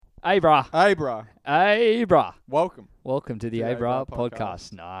Abra. Abra. Abra. Welcome. Welcome to the The Abra Abra podcast.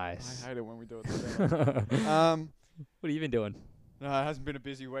 podcast. Nice. I hate it when we do it together. What have you been doing? No, it hasn't been a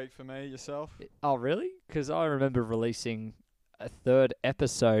busy week for me. Yourself? Oh, really? Because I remember releasing a third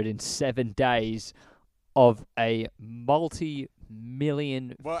episode in 7 days of a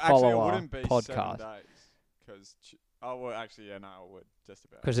multi-million Well, actually, it follower wouldn't be 7 podcast. days. Because, well, actually, yeah, no, it would. Just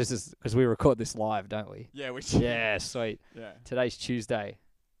about. Because we record this live, don't we? Yeah, we Yeah, sweet. Yeah. Today's Tuesday,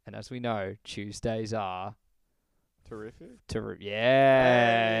 and as we know, Tuesdays are Terrific.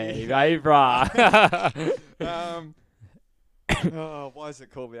 Yay, Hey. Abra. Why is it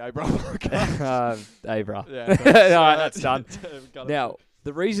called the Abra podcast? Abra. Yeah. All right, that's done. We've got it. Now,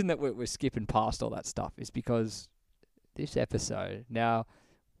 the reason that we're skipping past all that stuff is because this episode, now,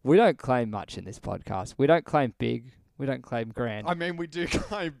 we don't claim much in this podcast. We don't claim big. We don't claim grand. I mean, we do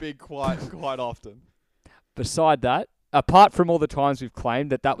claim big quite often. Beside that, apart from all the times we've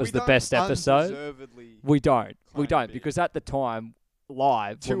claimed that was We the best don't episode, undeservedly we don't. We claim don't. big. Because at the time,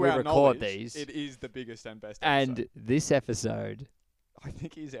 live, To when we our record knowledge, these, it is the biggest and best and episode. this episode I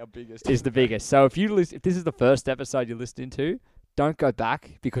think is our biggest. is the biggest. So if if this is the first episode you're listening to, don't go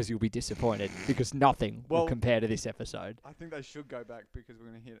back because you'll be disappointed because nothing will Well- compare to this episode. I think they should go back because we're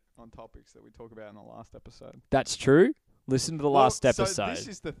going to hit on topics that we talk about in the last episode. That's true. Listen to the last episode. So this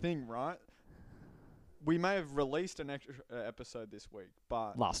is the thing, right? We may have released an extra episode this week,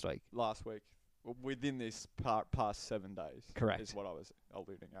 but last week. last week, within this past 7 days, Correct. is what I was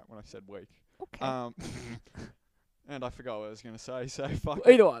alluding at when I said week. Okay. And I forgot what I was going to say. So fuck.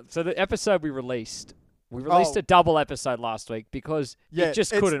 Either one. So the episode we released Oh. a double episode last week because it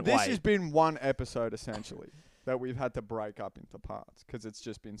just couldn't This wait. has been one episode essentially that we've had to break up into parts because it's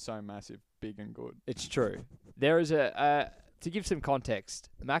just been so massive, big and good. It's true. There is to give some context,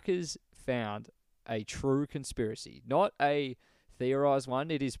 Macca's found a true conspiracy, not a theorized one.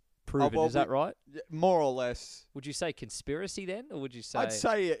 It is proven. well, Is that right? Yeah, more or less. Would you say conspiracy then, or would you say? I'd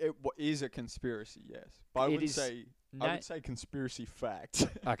say it is a conspiracy, yes. But I It would is say I would say conspiracy fact.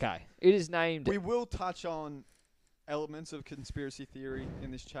 Okay. It is named. We will touch on elements of conspiracy theory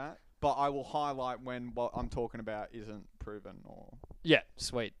in this chat, but I will highlight when what I'm talking about isn't proven or. Yeah,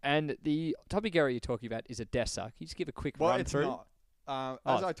 sweet. And the topic area you're talking about is Odessa. Can you just give a quick run It's through? not.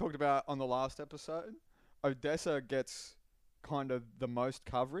 As I talked about on the last episode, Odessa gets kind of the most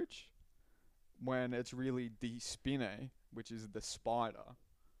coverage when it's really the spinner, which is the spider,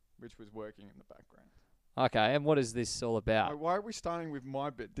 which was working in the background. Okay, and what is this all about? Why are we starting with my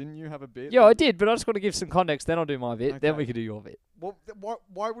bit? Didn't you have a bit? Yeah, I did, but I just want to give some context. Then I'll do my bit. Then Okay. we can do your bit. Well,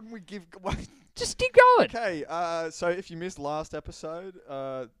 why wouldn't we give? Just keep going. Okay, so if you missed last episode,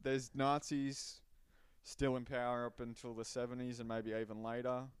 there's Nazis still in power up until the 70s and maybe even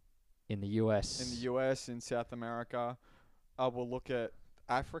later In the US. in the US, in South America. We'll look at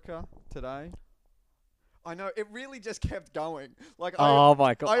Africa today. I know, it really just kept going. Like, Oh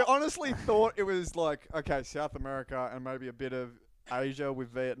my god. I honestly thought it was like, okay, South America and maybe a bit of Asia with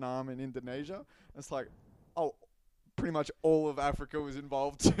Vietnam and Indonesia. It's like, oh, pretty much all of Africa was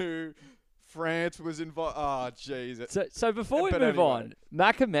involved too. France was involved. Oh, jeez. So before we But move anyway. on,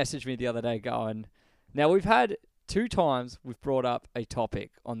 Macca messaged me the other day going, now we've had 2 times we've brought up a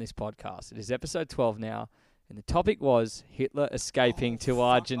topic on this podcast. It is episode 12 now, and the topic was Hitler escaping to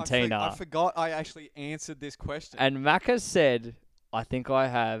Argentina. I forgot I actually answered this question. And Macca said, I think I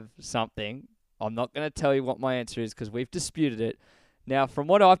have something. I'm not going to tell you what my answer is because we've disputed it. Now, from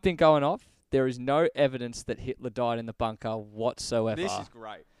what I've been going off, there is no evidence that Hitler died in the bunker whatsoever. This is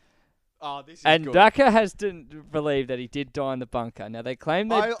great. Oh, this is And good. Macca has to believe that he did die in the bunker. Now, they claim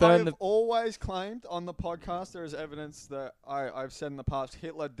they I burned have always claimed on the podcast there is evidence that I've said in the past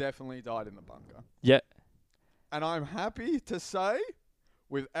Hitler definitely died in the bunker. Yeah. And I'm happy to say,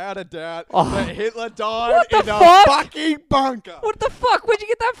 without a doubt, Oh. that Hitler died What the in a fuck? fucking bunker. What the fuck? Where'd you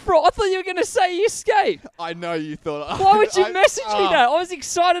get that from? I thought you were going to say he escaped. I know you thought. Why would you message me Oh, that? I was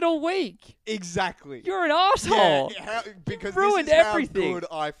excited all week. Exactly. You're an asshole. Because ruined this is everything. how good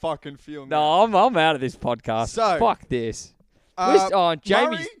I fucking feel now. No, I'm out of this podcast. So, fuck this. Jamie's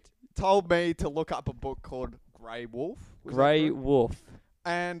Murray told me to look up a book called Grey Wolf. Was that Grey correct? Wolf.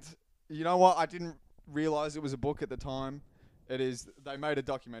 And you know what? I didn't realize it was a book at the time. It is. They made a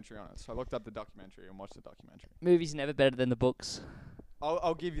documentary on it, so I looked up the documentary and watched the documentary. Movie's never better than the books.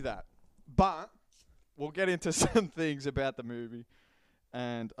 I'll give you that. But we'll get into some things about the movie.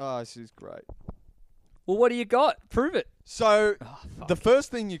 And this is great. Well, what do you got? Prove it. So Oh, fuck. the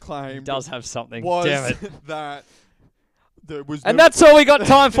first thing you He claimed does have something. was Damn it. that there was And never, that's all we got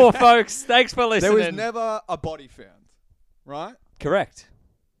time for, folks. Thanks for listening. there was never a body found, right? Correct.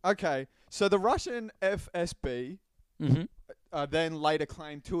 Okay, so the Russian FSB Mm-hmm. then later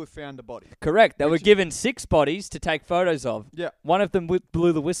claimed to have found the body. Correct. They were Which- given 6 bodies to take photos of. Yeah. One of them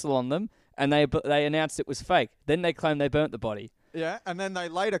blew the whistle on them, and they announced it was fake. Then they claimed they burnt the body. Yeah, and then they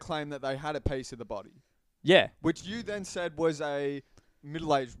later claimed that they had a piece of the body, Yeah. which you then said was a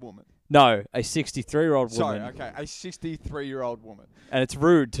middle-aged woman. No, a 63-year-old Sorry, woman. okay, a 63-year-old woman. And it's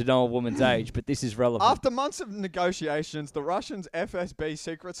rude to know a woman's age, but this is relevant. After months of negotiations, the Russians' FSB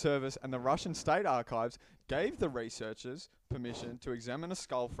Secret Service and the Russian State Archives gave the researchers permission to examine a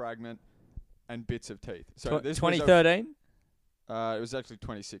skull fragment and bits of teeth. So this 2013? it was actually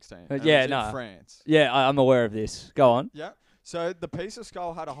 2016. Uh, and yeah, it was no. in France. Yeah, I'm aware of this. Go on. Yeah. So the piece of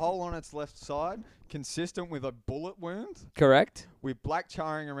skull had a hole on its left side, consistent with a bullet wound, Correct. with black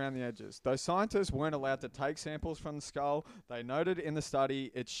charring around the edges. Though scientists weren't allowed to take samples from the skull, they noted in the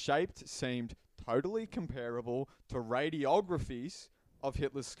study its shape seemed totally comparable to radiographies of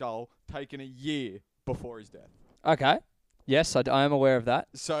Hitler's skull taken a year before his death. Okay. Yes, I am aware of that.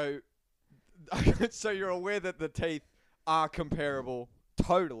 So, so you're aware that the teeth are comparable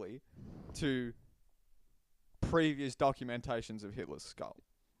totally to previous documentations of Hitler's skull.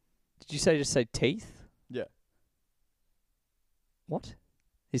 Did you just say teeth? Yeah. What?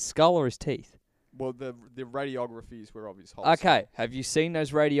 His skull or his teeth? Well, the radiographies were of his whole Okay. Have you seen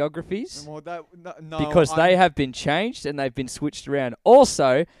those radiographies? skull. Well, no, Because they have been changed and they've been switched around.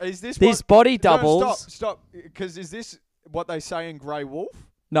 Also, Is this these what, body No, doubles. Stop. Because is this what they say in Grey Wolf?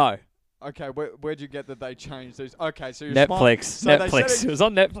 No. Okay, where'd you get that they changed these? Okay, so you're Netflix. So they said Netflix. It was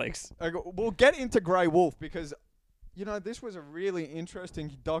on Netflix. Okay, we'll get into Grey Wolf because, you know, this was a really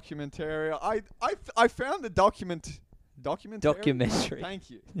interesting documentary. I found the documentary. Thank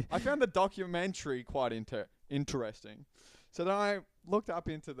you. I found the documentary quite interesting. So then I looked up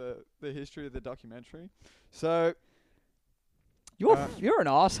into the history of the documentary. So You're an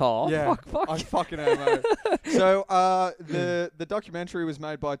asshole. yeah, Fuck I you. fucking am. Mate. So the documentary was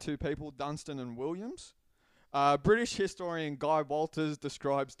made by 2 people, Dunstan and Williams. British historian Guy Walters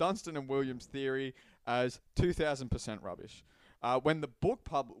describes Dunstan and Williams' theory as 2,000% rubbish. When the book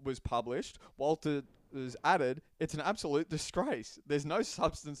was published, Walters added, "It's an absolute disgrace. There's no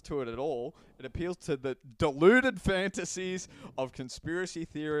substance to it at all. It appeals to the deluded fantasies of conspiracy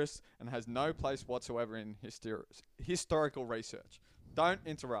theorists and has no place whatsoever in historical research." Don't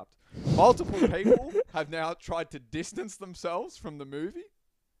interrupt. Multiple people have now tried to distance themselves from the movie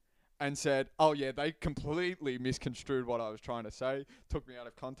and said, "Oh yeah, they completely misconstrued what I was trying to say. Took me out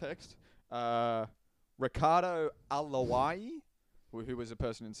of context." Ricardo Alawai, who was a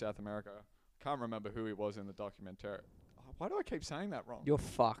person in South America. Can't remember who he was in the documentary. Why do I keep saying that wrong? You're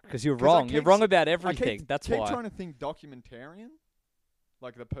fucked because you're 'Cause I wrong. You're keep wrong s- about I everything. That's keep why. trying to think documentarian,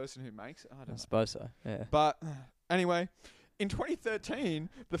 like the person who makes it. I I don't know. suppose so. Yeah. But anyway, in 2013,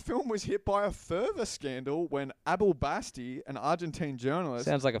 the film was hit by a further scandal when Abel Basti, an Argentine journalist,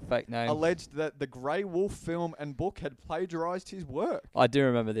 Sounds like a fake name. alleged that the Grey Wolf film and book had plagiarized his work. I do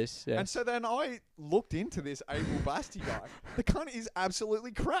remember this. Yeah. And so then I looked into this Abel Basti guy. The cunt is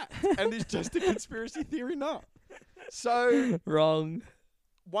absolutely crap and is just a conspiracy theory nut. So Wrong.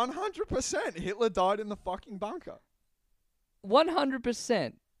 100% Hitler died in the fucking bunker.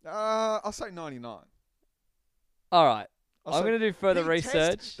 100%. I'll say 99. All right. I'll I'm say- going to do further He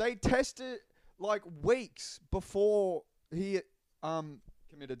research. They tested like weeks before he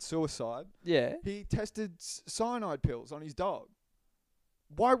committed suicide. Yeah. He tested cyanide pills on his dog.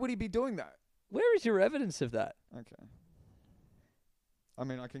 Why would he be doing that? Where is your evidence of that? Okay. I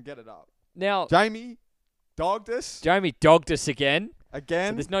mean, I can get it up. Now, Jamie dogged us Jamie dogged us again. So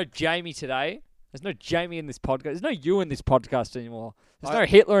again. there's no Jamie today. There's no Jamie in this podcast. There's no you in this podcast anymore. There's I- no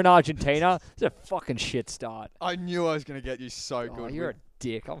Hitler in Argentina. It's a fucking shit start. I knew I was going to get you so Oh, good. you're a with-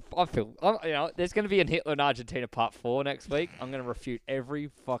 dick. There's going to be an Hitler in Argentina part 4 next week. I'm going to refute every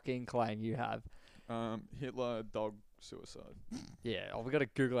fucking claim you have. Hitler dog suicide. Yeah, we got to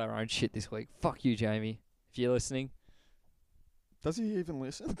Google our own shit this week. Fuck you, Jamie. If you're listening. Does he even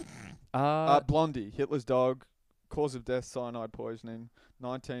listen? Uh, Blondie, Hitler's dog, cause of death, cyanide poisoning,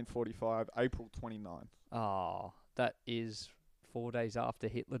 1945, April 29. oh, that is 4 days after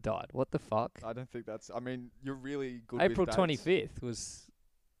Hitler died. What the fuck? I don't think that's. I mean, you're really good. April with dates. 25th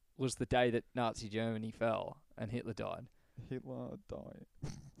was the day that Nazi Germany fell and Hitler died. Hitler died.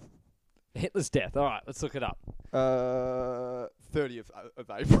 Hitler's death. All right, let's look it up. 30th of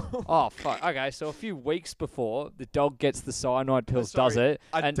April. Oh, fuck. Okay, so a few weeks before the dog gets the cyanide pills, sorry, does it?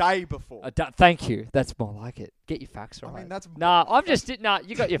 A and day before. thank you. That's more like it. Get your facts I right. mean, that's. Nah,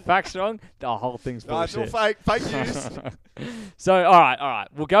 you got your facts wrong. The whole thing's No, it's all bullshit. fake news. So, all right.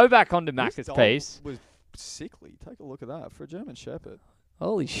 We'll go back onto This Macca's dog piece. was sickly. Take a look at that for a German Shepherd.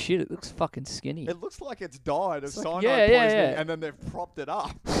 Holy shit! It looks fucking skinny. It looks like it's died of It's like- cyanide yeah, yeah, poisoning, yeah. and then they've propped it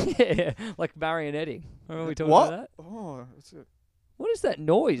up. Yeah, like marionetting. Remember we talked What? about that? Oh, it's a, What is that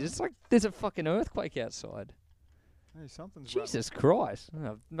noise? It's like there's a fucking earthquake outside. hey, something's Jesus Christ!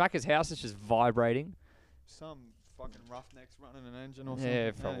 Macca's house is just vibrating. some fucking roughnecks running an engine or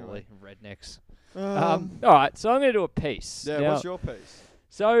Yeah, something. probably rednecks. Anyway. All right, so I'm going to do a piece. Yeah, Now- what's your piece?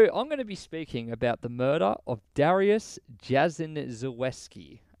 So I'm going to be speaking about the murder of Dariusz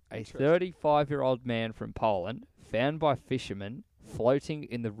Jasinzewski, a Interesting. 35-year-old man from Poland, found by fishermen floating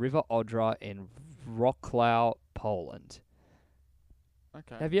in the River Odra in Wrocław, Poland.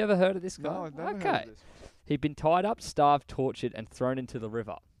 Okay. Have you ever heard of this guy? No, I've never Okay. heard of this. He'd been tied up, starved, tortured, and thrown into the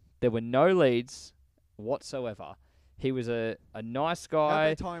river. There were no leads whatsoever. He was a nice How'd guy.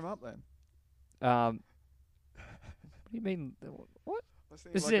 they tie him up then? What do you mean? What? I was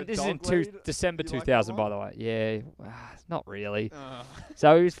thinking This like is a in, this is in dog two, lead. December You like that 2000, by one? the way. Yeah, not really. Uh,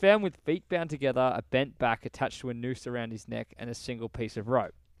 So he was found with feet bound together, a bent back attached to a noose around his neck, and a single piece of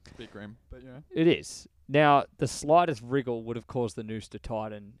rope. bit grim, but yeah. It is. Now, the slightest wriggle would have caused the noose to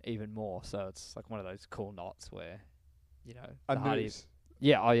tighten even more. So it's like one of those cool knots where, you know, A the harder you- noose.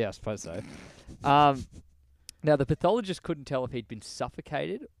 Yeah, oh yeah, I suppose so. Now, the pathologist couldn't tell if he'd been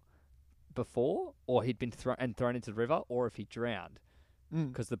suffocated before, or he'd been thrown into the river, or if he drowned, Mm.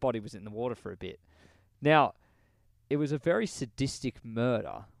 because the body was in the water for a bit. Now, it was a very sadistic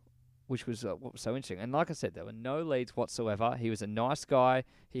murder, which was what was so interesting. And like I said, there were no leads whatsoever. He was a nice guy.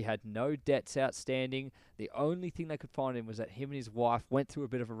 He had no debts outstanding. The only thing they could find him was that him and his wife went through a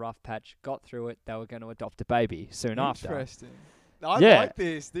bit of a rough patch, got through it. They were going to adopt a baby soon after. Interesting. I Yeah. like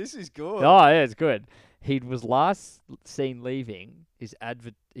this. This is good. Oh, yeah, it's good. He was last seen leaving his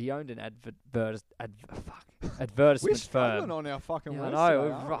He owned an We're advertisement struggling firm. on our fucking Yeah, I words know.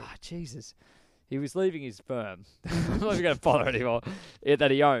 today, aren't we? Jesus. He was leaving his firm. I'm not even going to bother anymore. That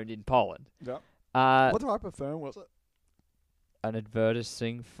he owned in Poland. Yep. What What type of firm was it? an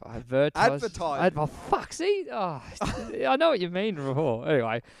advertising. Advertising. Oh, fuck. See? Oh, I know what you mean before.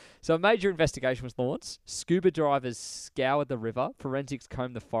 Anyway, so a major investigation was launched. Scuba divers scoured the river. Forensics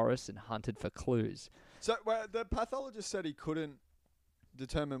combed the forest and hunted for clues. So the pathologist said he couldn't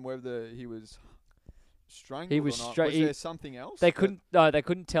determine whether he was strangled He was or not. stra- Was he- there something else? They that- couldn't. No, they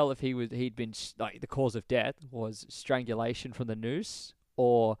couldn't tell if he'd been like the cause of death was strangulation from the noose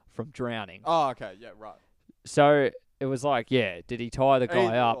or from drowning. Oh, okay. Yeah, right. So it was like, yeah, did he tie the guy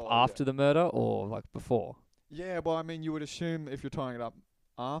Either up or, after the murder or like before? Yeah, well, I mean, you would assume if you're tying it up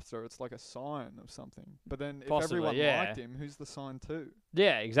after, it's like a sign of something. But then if Possibly, everyone yeah. liked him, who's the sign to?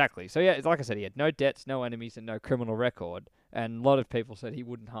 Yeah, exactly. So yeah, it's like I said, he had no debts, no enemies, and no criminal record. And a lot of people said he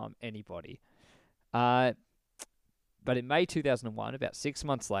wouldn't harm anybody. But in May 2001, about 6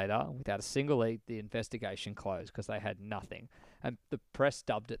 months later, without a single lead, the investigation closed because they had nothing. And the press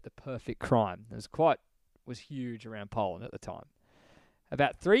dubbed it the perfect crime. It was huge around Poland at the time.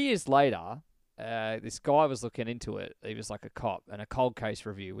 About 3 years later, this guy was looking into it. He was like a cop and a cold case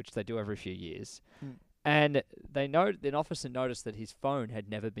review, which they do every few years. Hmm. And an officer noticed that his phone had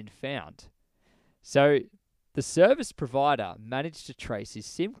never been found. So the service provider managed to trace his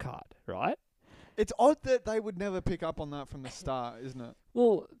SIM card, right? It's odd that they would never pick up on that from the start, isn't it?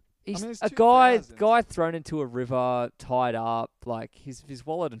 Well, he's mean, it's a guy 2000s. thrown into a river, tied up, like his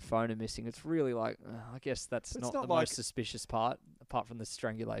wallet and phone are missing. It's really like, I guess that's It's not not the like- most suspicious part, apart from the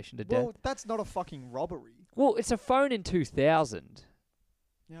strangulation to Well, death. that's not a fucking robbery. Well, it's a phone in 2000.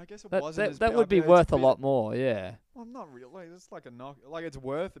 Yeah, I guess it That wasn't. that, as that big- would be it's worth a bit- lot more, yeah. Well, not really. It's like a knock. Like it's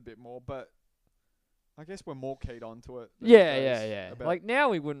worth a bit more, but I guess we're more keyed onto it. these Yeah, days yeah, yeah. about- Like now,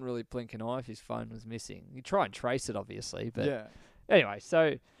 we wouldn't really blink an eye if his phone was missing. You try and trace it, obviously, but yeah. anyway.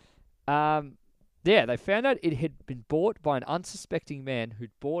 So, yeah, they found out it had been bought by an unsuspecting man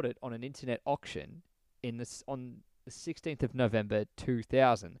who'd bought it on an internet auction on the 16th of November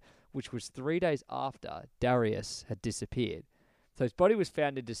 2000, which was 3 days after Darius had disappeared. So his body was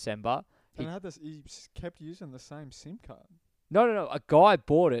found in December. And had this. He kept using the same SIM card. No. A guy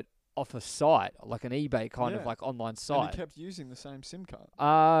bought it off a site, like an eBay kind of Yeah. like online And site. he kept using the same SIM card.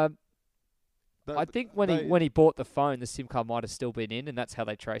 I That- think when they- he bought the phone, the SIM card might have still been in, and that's how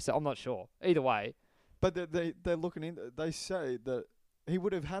they trace it. I'm not sure. Either way, But they're looking in. They say that he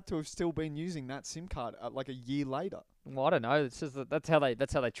would have had to have still been using that SIM card like a year later. well, I don't know. It's just that's how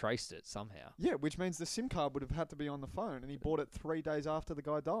they traced it somehow. Yeah, which means the SIM card would have had to be on the phone, and he bought it 3 days after the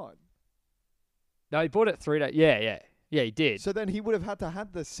guy died. No, he bought it 3 days. Yeah, he did. So then he would have had to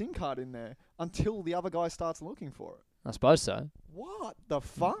have the SIM card in there until the other guy starts looking for it. I suppose so. What the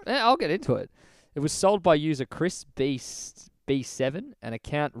fuck? Yeah, I'll get into it. It was sold by user Chris B7, an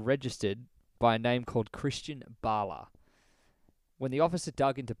account registered by a name called Christian Bala. when the officer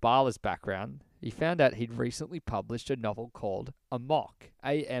dug into Barla's background, he found out he'd recently published a novel called Amok,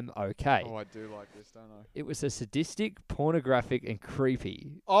 A-M-O-K. Oh, I do like this, don't I? It was a sadistic, pornographic, and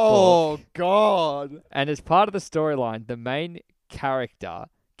creepy Oh, book. God. And as part of the storyline, the main character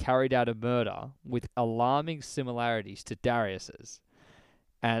carried out a murder with alarming similarities to Darius's.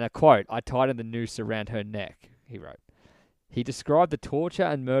 And a quote, "I tightened the noose around her neck," he wrote. He described the torture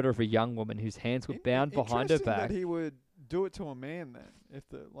and murder of a young woman whose hands were bound behind her Interesting back. that he would do it to a man then. If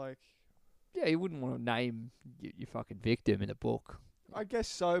the, like... Yeah, you wouldn't want to name your fucking victim in a book. I guess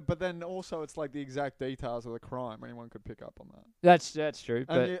so, but then also it's like the exact details of the crime. Anyone could pick up on that. That's true.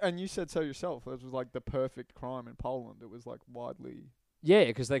 But And you said so yourself. It was like the perfect crime in Poland. It was like widely... yeah,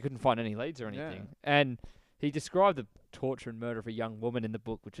 because they couldn't find any leads or Yeah. anything. And he described the torture and murder of a young woman in the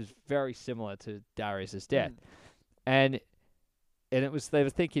book, which is very similar to Darius's death. And it was, they were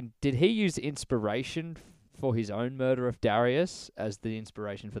thinking, did he use inspiration for his own murder of Darius as the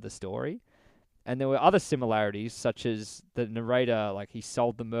inspiration for the story? And there were other similarities, such as the narrator, like he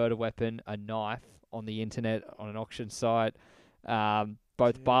sold the murder weapon, a knife, on the internet on an auction site.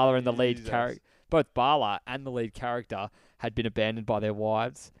 Both Bala and the lead Jesus. character, both Bala and the lead character had been abandoned by their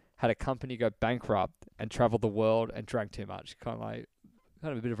wives, had a company go bankrupt, and travelled the world and drank too much. Kind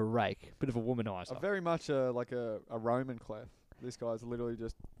of a bit of a rake, bit of a womanizer. Very much like a Roman clef. This guy's literally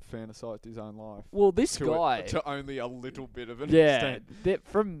just fantasized his own life. Well, this to guy, to only a little bit of an yeah, extent.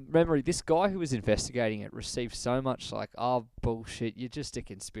 from memory, this guy who was investigating it received so much like, "Oh bullshit, you're just a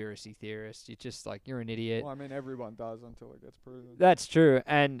conspiracy theorist. You're just like you're an idiot." Well, I mean, everyone does until it gets proven. That's true,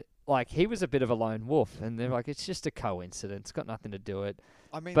 and like he was a bit of a lone wolf, and they're like, "It's just a coincidence. Got nothing to do it."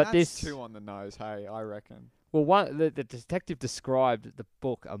 I mean, but that's this too on the nose. Hey, I reckon. Well, the detective described the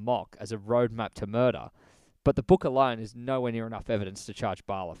book Amok as a roadmap to murder, but the book alone is nowhere near enough evidence to charge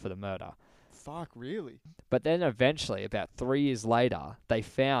Bala for the murder. Fuck, really? But then eventually, about 3 years later, they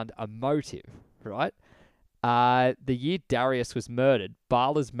found a motive, right? The year Darius was murdered,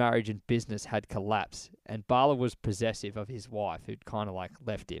 Bala's marriage and business had collapsed, and Bala was possessive of his wife, who'd kind of like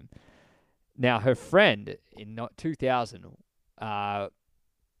left him. Now, her friend in 2000,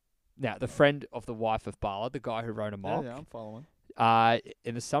 now the friend of the wife of Bala, the guy who wrote Amok, Yeah, I'm following.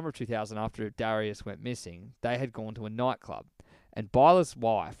 in the summer of 2000, after Darius went missing, they had gone to a nightclub, and Bala's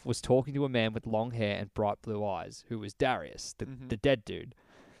wife was talking to a man with long hair and bright blue eyes, who was Darius, the dead dude.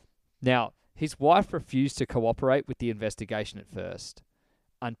 Now, his wife refused to cooperate with the investigation at first,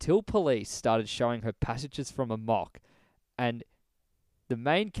 until police started showing her passages from Amok, and the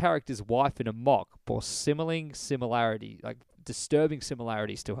main character's wife in Amok bore disturbing similarities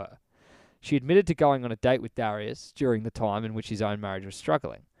to her. She admitted to going on a date with Darius during the time in which his own marriage was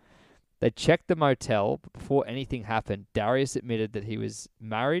struggling. They checked the motel, but before anything happened, Darius admitted that he was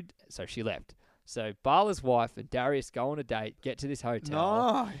married, so she left. So Bala's wife and Darius go on a date, get to this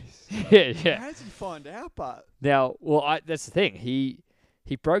hotel. Nice. yeah. How did you find out, but? Now, well, that's the thing. He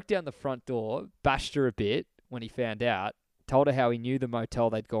broke down the front door, bashed her a bit when he found out, told her how he knew the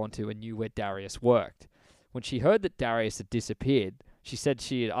motel they'd gone to and knew where Darius worked. When she heard that Darius had disappeared, she said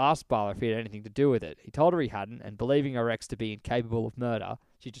she had asked Bala if he had anything to do with it. He told her he hadn't, and believing her ex to be incapable of murder,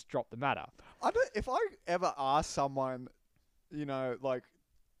 she just dropped the matter. If I ever ask someone, like,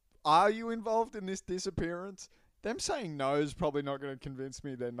 are you involved in this disappearance? Them saying no is probably not going to convince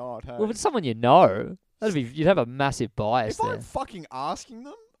me they're not. Hey? Well, if it's someone you know, you'd have a massive bias if there. I'm fucking asking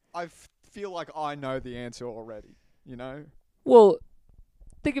them, I feel like I know the answer already. Well,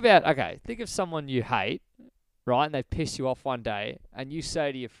 think of someone you hate, right? And they piss you off one day, and you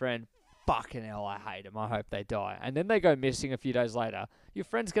say to your friend, "Fucking hell, I hate him. I hope they die." And then they go missing a few days later. Your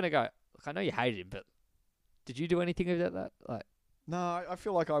friend's gonna go, "Look, I know you hated him, but did you do anything about that?" Like, No, I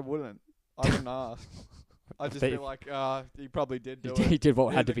feel like I wouldn't. I wouldn't ask. I'd just be like, he probably did do it. he did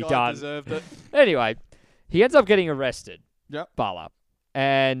what had to The be guy done. Deserved it. Anyway, he ends up getting arrested. Yep. Bala.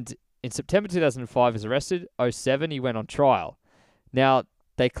 And in September 2005, he was arrested. 2007, he went on trial. Now,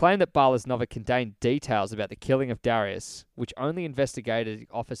 they claim that Bala's novel contained details about the killing of Darius, which only investigating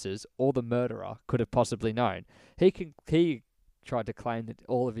officers or the murderer could have possibly known. He tried to claim that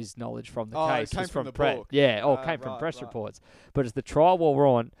all of his knowledge from the case came was from from the press. book. Yeah, came from press reports. But as the trial wore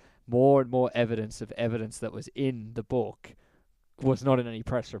on, more and more evidence that was in the book was not in any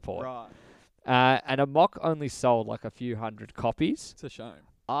press report. Right. And Amok only sold like a few hundred copies. It's a shame.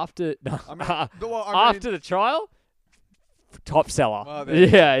 After the the trial, top seller. Well, there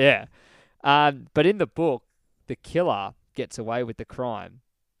you go. Yeah. But in the book, the killer gets away with the crime,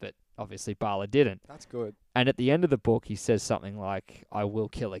 but obviously Bala didn't. That's good. And at the end of the book, he says something like, "I will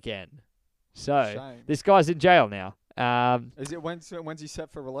kill again." So Shame. this guy's in jail now. Is it when's he set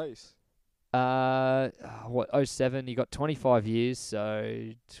for release? What, '07? He got 25 years, so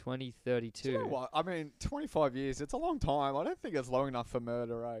 2032. Do you know what? I mean, 25 years, it's a long time. I don't think it's long enough for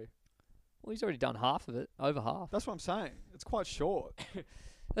murder, eh? Well, he's already done half of it, over half. That's what I'm saying. It's quite short.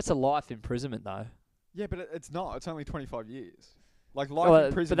 That's a life imprisonment, though. Yeah, but it's not. It's only 25 years. Like, life Well,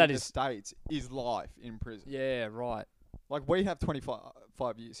 in prison but that in the is- States is life in prison. Yeah, right. Like, we have 25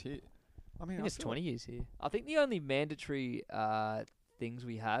 years here. I I mean, think it's feel 20 years here. I think the only mandatory things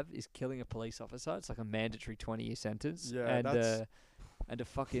we have is killing a police officer. It's like a mandatory 20-year sentence. Yeah, and that's- and a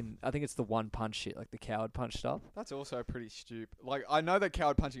fucking, I think it's the one punch shit, like the coward punch stuff. That's also pretty stupid. Like, I know that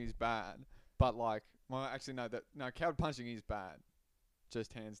coward punching is bad, but like, well, actually, no, coward punching is bad.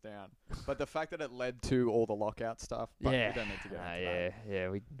 Just hands down. But the fact that it led to all the lockout stuff, but Yeah. we don't need to get into that. Yeah,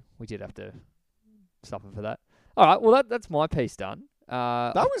 we did have to stop him for that. All right, well that's my piece done.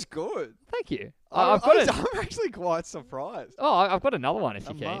 That was good. Thank you. I, I've got I'm actually quite surprised. I've got another one if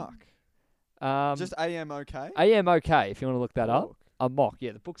A you can. mark. Just AM okay? AM OK if you want to look that up. Look. A mock.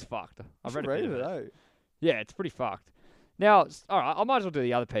 Yeah, the book's fucked. I've Should read a bit of it. eh? Yeah, it's pretty fucked. Now, all right, I might as well do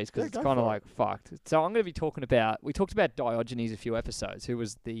the other piece because Yeah, it's go kind of for like fucked. So I'm going to be talking about. We talked about Diogenes a few episodes, who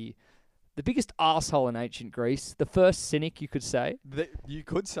was the biggest arsehole in ancient Greece, the first cynic, you could say. You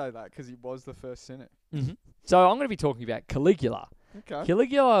could say that because he was the first cynic. Mm-hmm. So I'm going to be talking about Caligula. Okay.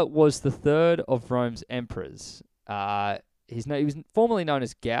 Caligula was the third of Rome's emperors. He was formerly known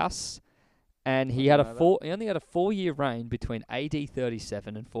as Gaius, and he I had didn't know that. he only had a 4-year reign between AD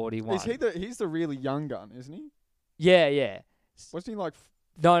 37 and 41. Is he's the really young gun, isn't he? Yeah. Wasn't he like?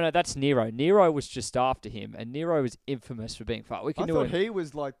 No, that's Nero. Nero was just after him, and Nero was infamous for being fucked. We can I do thought it. he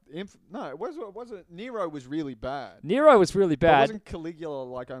was like. No, it wasn't. Nero was really bad. Nero was really But bad. wasn't Caligula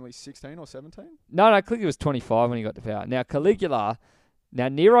like only 16 or 17? No, Caligula was 25 when he got to power. Now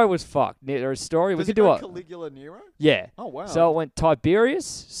Nero was fucked. There's a story. We Does could it do go it. Caligula Nero? Yeah. Oh wow. So it went Tiberius,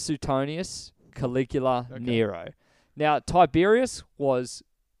 Suetonius, Caligula, Okay. Nero. Now Tiberius,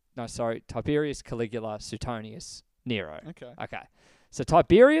 Caligula, Suetonius, Nero. Okay. Okay. So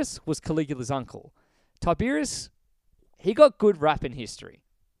Tiberius was Caligula's uncle. Tiberius, he got good rap in history.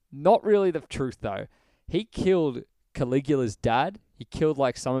 Not really the truth though. He killed Caligula's dad. He killed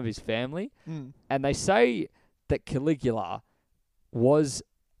like some of his family. Mm. And they say that Caligula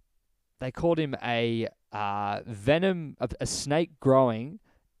they called him a snake growing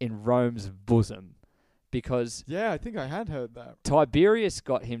in Rome's bosom, because Yeah, I think I had heard that. Tiberius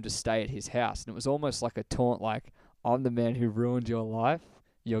got him to stay at his house, and it was almost like a taunt, like, I'm the man who ruined your life,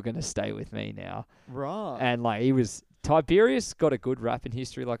 you're going to stay with me now. Right. And like Tiberius got a good rap in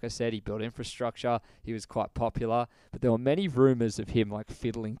history, like I said. He built infrastructure, he was quite popular, but there were many rumours of him like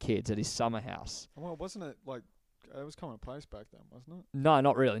fiddling kids at his summer house. Well, wasn't it like it was commonplace back then, wasn't it? No,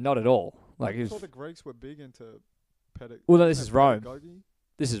 not really, not at all. Like, I it thought was, the Greeks were big into well, no, this is Rome. pedagogy.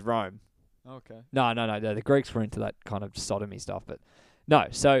 This is Rome. Okay. No, the Greeks were into that kind of sodomy stuff, but no.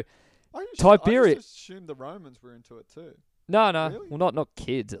 So I Tiberius- just assumed the Romans were into it too. no, Really? well, not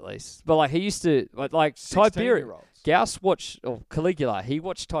kids at least, but like he used to like Tiberius. 16-year-olds. Gaius watched, or Caligula, he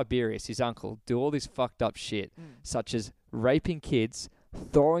watched Tiberius, his uncle, do all this fucked up shit, Mm. such as raping kids,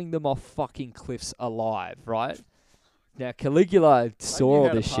 throwing them off fucking cliffs alive, right? Now, Caligula They saw knew all how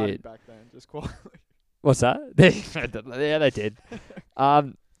to this party shit. back then, just quietly. What's that? Yeah, they did.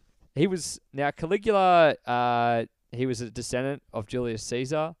 Caligula, he was a descendant of Julius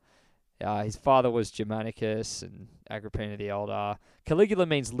Caesar. His father was Germanicus and Agrippina the Older. Caligula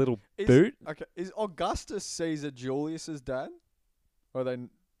means little boot. Okay, is Augustus Caesar Julius's dad, or they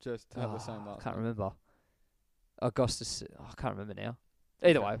just have the same I last can't name? remember. Augustus. I can't remember now.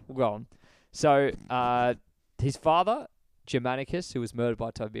 Either way, we'll go on. So, his father, Germanicus, who was murdered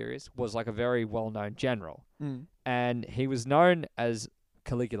by Tiberius, was like a very well-known general. Mm. And he was known as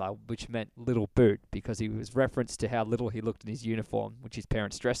Caligula, which meant little boot, because he was referenced to how little he looked in his uniform, which his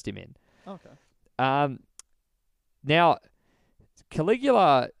parents dressed him in. Okay. Now,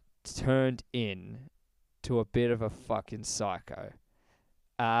 Caligula turned in to a bit of a fucking psycho.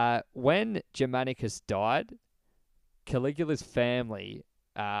 When Germanicus died, Caligula's family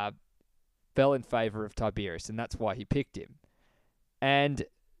fell in favor of Tiberius, and that's why he picked him. And,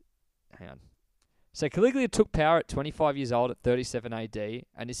 hang on. So Caligula took power at 25 years old at 37 AD,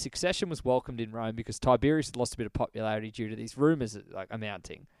 and his succession was welcomed in Rome because Tiberius had lost a bit of popularity due to these rumors like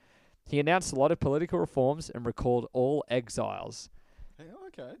amounting. He announced a lot of political reforms and recalled all exiles. Hey,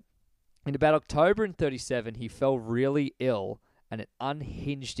 okay. In about October in 37, he fell really ill, and it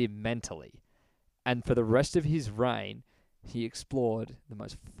unhinged him mentally. And for the rest of his reign, he explored the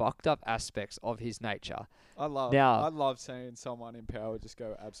most fucked up aspects of his nature. I love seeing someone in power just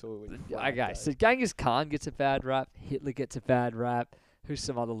go absolutely. Okay, so Genghis Khan gets a bad rap, Hitler gets a bad rap, who's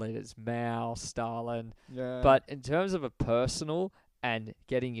some other leaders? Mao, Stalin. Yeah. But in terms of a personal and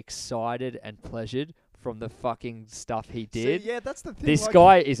getting excited and pleasured from the fucking stuff he did, See, yeah, that's the thing. this like,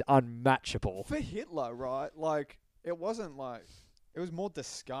 guy is unmatchable. for Hitler, right? Like, it wasn't like it was more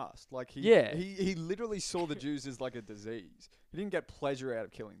disgust. Like Yeah. he literally saw the Jews as like a disease. He didn't get pleasure out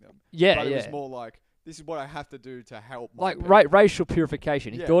of killing them. Yeah, but yeah. it was more like, this is what I have to do to help my Like people. racial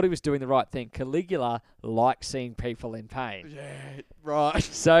purification. He Yeah. thought he was doing the right thing. Caligula liked seeing people in pain. Yeah, right.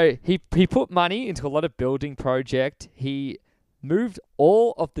 So he put money into a lot of building project. He moved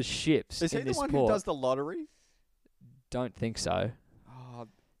all of the ships Is he in the this one port. who does the lottery? Don't think so. Oh,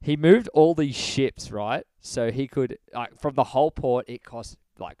 He moved all these ships, right? So he could, like, from the whole port, it cost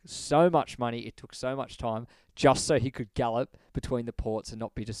like so much money. It took so much time just so he could gallop between the ports and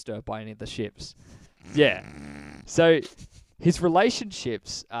not be disturbed by any of the ships. Yeah. So his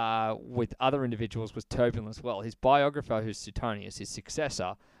relationships with other individuals was turbulent as well. His biographer, who's Suetonius, his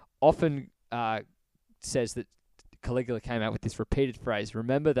successor, often says that Caligula came out with this repeated phrase,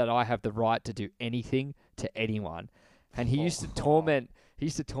 "Remember that I have the right to do anything to anyone." And he used to torment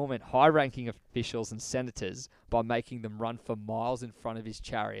high-ranking officials and senators by making them run for miles in front of his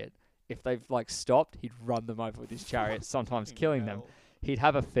chariot. If they've like stopped, he'd run them over with his chariot, sometimes killing them. He'd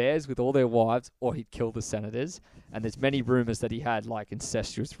have affairs with all their wives, or he'd kill the senators. And there's many rumors that he had like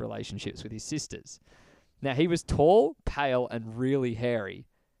incestuous relationships with his sisters. Now he was tall, pale, and really hairy,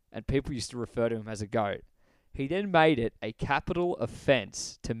 and people used to refer to him as a goat. He then made it a capital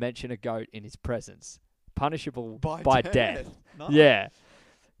offense to mention a goat in his presence, punishable by death. Nice. Yeah.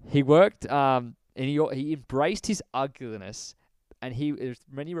 He worked, and he embraced his ugliness, and there's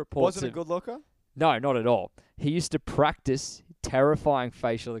many reports Wasn't a good looker? No, not at all. He used to practice terrifying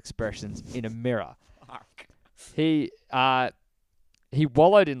facial expressions in a mirror. Fuck. He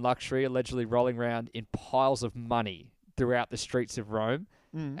wallowed in luxury, allegedly rolling around in piles of money throughout the streets of Rome,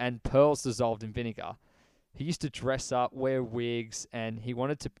 and pearls dissolved in vinegar. He used to dress up, wear wigs, and he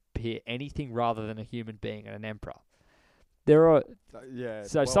wanted to appear anything rather than a human being and an emperor. There are Yeah.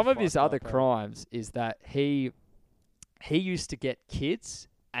 so well some of his fucked other up, eh? crimes is that he used to get kids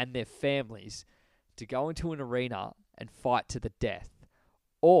and their families to go into an arena and fight to the death.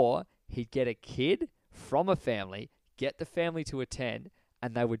 Or he'd get a kid from a family, get the family to attend,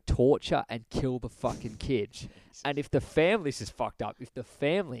 and they would torture and kill the fucking kid. And if the family, this is fucked up, if the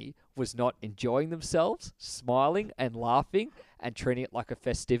family was not enjoying themselves, smiling and laughing and treating it like a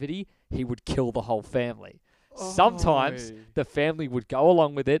festivity, he would kill the whole family. Sometimes Oi. the family would go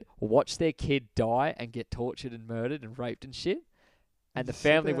along with it, watch their kid die and get tortured and murdered and raped and shit. And the Sit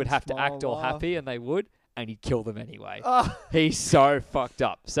family there would and have to smile act all and laugh. happy, and they would, and he'd kill them anyway. Ah. He's so fucked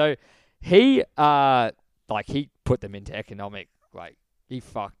up. So he he put them into economic, like, he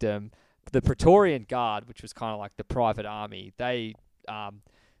fucked them. The Praetorian Guard, which was kind of like the private army, they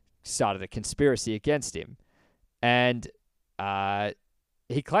started a conspiracy against him. And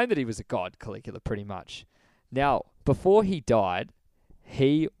he claimed that he was a god, Caligula, pretty much. Now, before he died,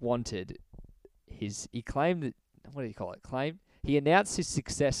 he claimed that, what do you call it? He announced his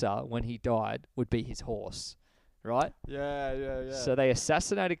successor when he died would be his horse, right? Yeah. So they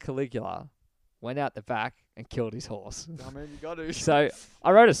assassinated Caligula, went out the back, and killed his horse. I mean, you got to. So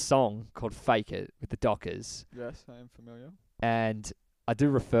I wrote a song called Fake It with the Dockers, Yes, I am familiar. and I do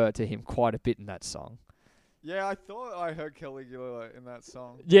refer to him quite a bit in that song. Yeah, I thought I heard Caligula in that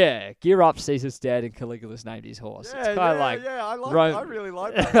song. Yeah, Gear Up, Caesar's dead, and Caligula's named his horse. It's kind of like I really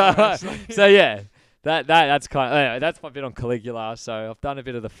like that one, actually. so yeah, that's kind of anyway, that's my bit on Caligula. So I've done a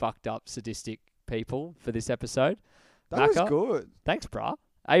bit of the fucked up, sadistic people for this episode. That was Macca? good. Thanks, brah.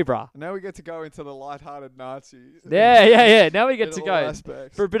 Hey, brah. Now we get to go into the light-hearted Nazis. Yeah. Now we get in to all go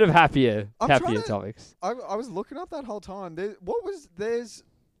aspects. for a bit of happier I'm trying to- topics. I was looking up that whole time. There's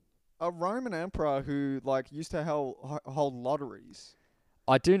a Roman emperor who like used to hold lotteries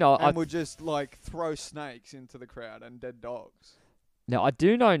I do know. and would just like throw snakes into the crowd and dead dogs. Now I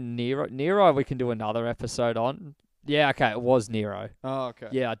do know Nero. Nero, we can do another episode on. Yeah, okay, it was Nero. Oh, okay.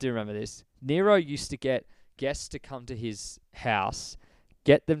 Yeah, I do remember this. Nero used to get guests to come to his house,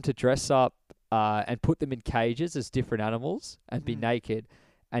 get them to dress up and put them in cages as different animals and be naked.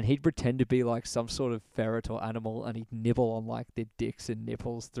 And he'd pretend to be like some sort of ferret or animal, and he'd nibble on like their dicks and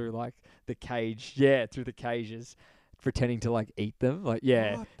nipples through like the cage. Yeah, through the cages, pretending to like eat them. Like,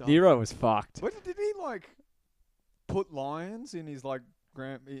 yeah, What the Nero was fucked. What did he like? Put lions in his like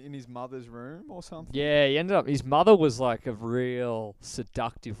in his mother's room or something? Yeah, he ended up. His mother was like a real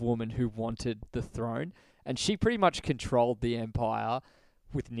seductive woman who wanted the throne, and she pretty much controlled the empire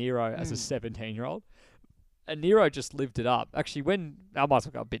with Nero as a 17-year-old. And Nero just lived it up. Actually, when I might as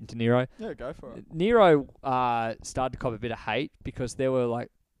well go a bit into Nero. Yeah, go for it. Nero started to cop a bit of hate because there were like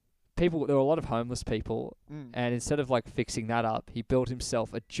people. There were a lot of homeless people, and instead of like fixing that up, he built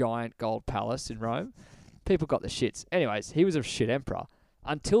himself a giant gold palace in Rome. People got the shits. Anyways, he was a shit emperor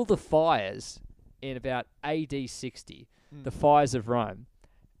until the fires in about AD 60, the fires of Rome,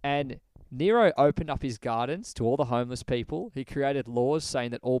 and Nero opened up his gardens to all the homeless people. He created laws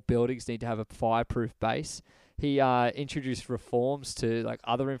saying that all buildings need to have a fireproof base. He introduced reforms to like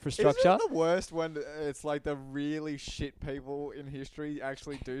other infrastructure. Isn't it the worst when it's like the really shit people in history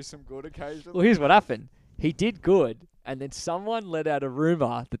actually do some good occasionally? Well, here's what happened. He did good, and then someone let out a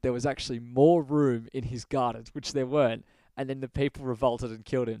rumor that there was actually more room in his gardens, which there weren't. And then the people revolted and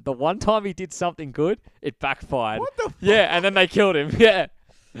killed him. The one time he did something good, it backfired. What the fuck? Yeah, and then they killed him. Yeah.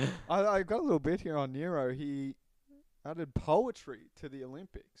 I got a little bit here on Nero. He added poetry to the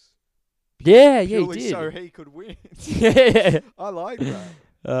Olympics. Yeah, he Purely did. so he could win. Yeah. I like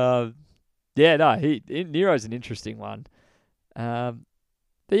that. Yeah, no, Nero's an interesting one. But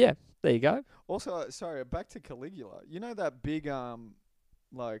yeah, there you go. Also, sorry, back to Caligula. You know that big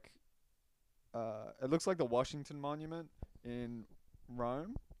like it looks like the Washington Monument in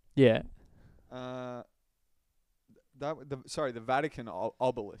Rome. Yeah. The Vatican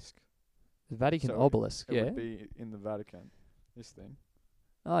obelisk. The Vatican So obelisk, It yeah. would be in the Vatican. This thing.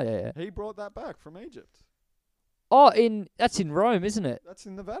 Oh, yeah. He brought that back from Egypt. Oh, that's in Rome, isn't it? That's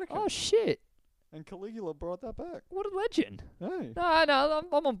in the Vatican. Oh, shit. And Caligula brought that back. What a legend. Hey. No,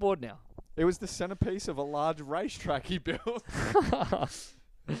 I'm on board now. It was the centerpiece of a large racetrack he built. You're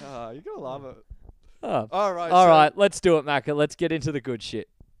going to love it. Oh. All right. All right, let's do it, Macca. Let's get into the good shit.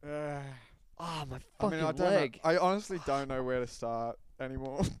 Oh, my fucking leg. I honestly don't know where to start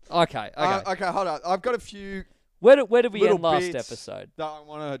anymore. Okay. Okay, hold on. I've got a few Where did we little end last bits episode? that I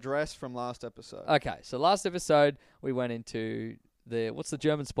want to address from last episode. Okay, so last episode we went into what's the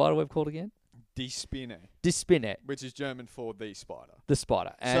German spider web called again? Die Spinne, Die Spinne, which is German for the spider. the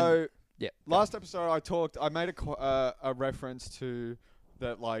spider. And So yeah, last episode I made a reference to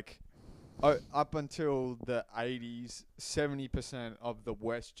that, like, up until the 80s, 70% of the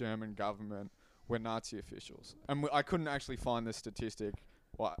West German government were Nazi officials. And I couldn't actually find the statistic.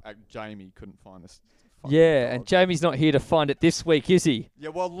 Well, Jamie couldn't find this. yeah, and Jamie's not here to find it this week, is he? Yeah,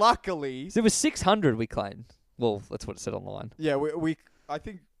 well, luckily. So it was 600 we claimed. Well, that's what it said online. Yeah, we I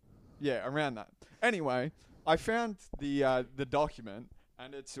think, yeah, around that. Anyway, I found the document,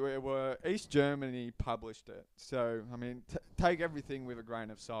 and it's where East Germany published it. So, I mean, take everything with a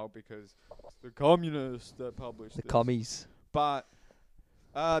grain of salt because it's the communists that published The this. commies. But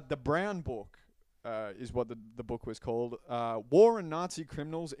the Brown Book is what the book was called. War and Nazi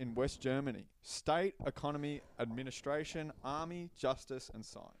Criminals in West Germany. State, Economy, Administration, Army, Justice, and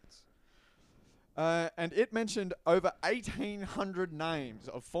Science. And it mentioned over 1,800 names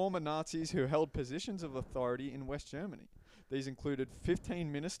of former Nazis who held positions of authority in West Germany. These included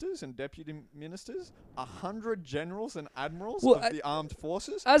 15 ministers and deputy ministers, 100 generals and admirals of the armed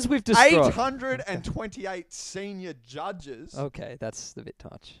forces, As we've described. 828 senior judges Okay, that's a bit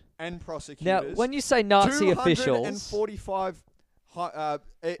much. and Now, prosecutors. when you say Nazi officials, 245. I'll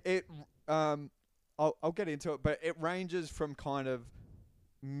get into it, but it ranges from kind of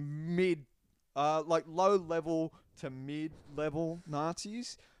like low level to mid level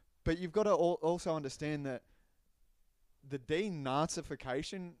Nazis. But you've got to also understand that the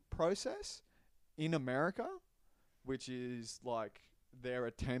denazification process in America, which is like their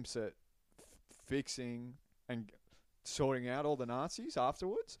attempts at fixing and sorting out all the Nazis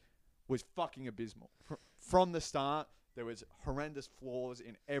afterwards, was fucking abysmal. From the start, there was horrendous flaws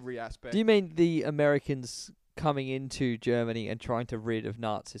in every aspect. do you mean the Americans coming into Germany and trying to rid of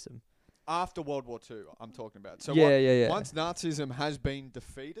Nazism? After World War II, I'm talking about. So Yeah. once Nazism has been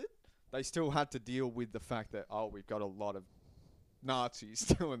defeated, they still had to deal with the fact that, we've got a lot of Nazis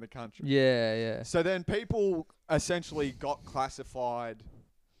still in the country. Yeah. So then people essentially got classified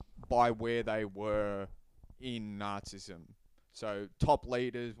by where they were in Nazism. So top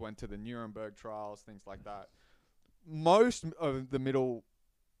leaders went to the Nuremberg trials, things like that. Most of the middle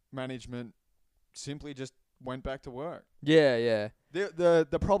management simply just went back to work. Yeah.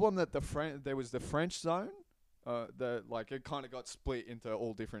 The problem that there was the French zone, it kind of got split into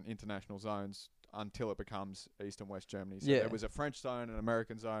all different international zones until it becomes East and West Germany. So there was a French zone, an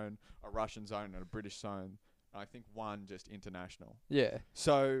American zone, a Russian zone, and a British zone. And I think one just international. Yeah.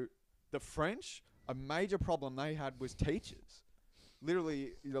 So the French, a major problem they had was teachers.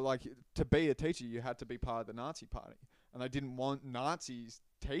 Literally, to be a teacher, you had to be part of the Nazi party. And they didn't want Nazis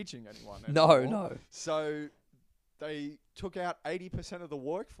teaching anyone anymore. No. So they took out 80% of the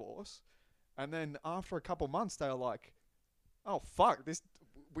workforce And then after a couple months, they were like, "Oh fuck,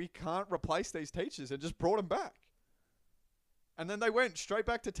 we can't replace these teachers," and just brought them back. And then they went straight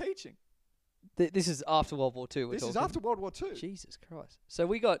back to teaching. This is after World War II. This is after World War II. Jesus Christ. So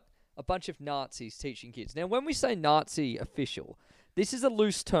we got a bunch of Nazis teaching kids. Now, when we say Nazi official, this is a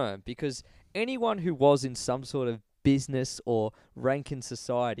loose term because anyone who was in some sort of business or rank in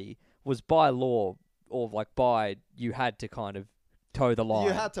society was by law or you had to kind of toe the line.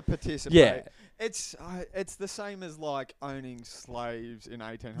 You had to participate. Yeah. It's the same as like owning slaves in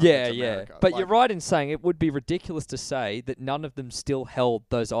 1800s Yeah, America. yeah. But you're right in saying it would be ridiculous to say that none of them still held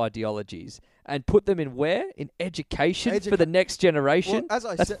those ideologies and put them in where? In education for the next generation? Well, as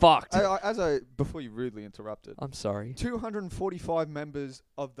I That's said, fucked. Before you rudely interrupted. I'm sorry. 245 members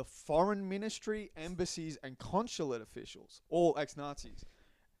of the foreign ministry, embassies, and consulate officials, all ex-Nazis.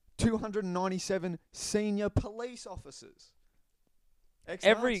 297 senior police officers.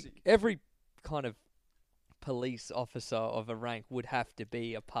 Ex-Nazi. Every kind of police officer of a rank would have to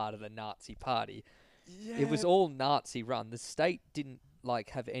be a part of the Nazi party. Yeah. It was all Nazi run. The state didn't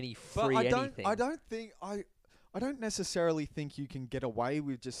have any free anything. I don't necessarily think you can get away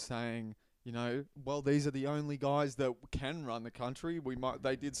with just saying, well, these are the only guys that can run the country.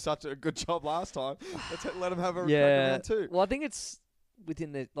 They did such a good job last time. Let them have a crack around too. Well, I think it's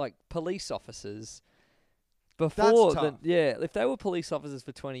within the police officers. Before if they were police officers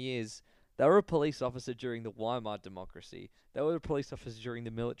for 20 years, they were a police officer during the Weimar democracy. They were a police officer during the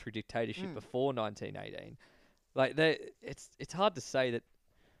military dictatorship before 1918. It's hard to say that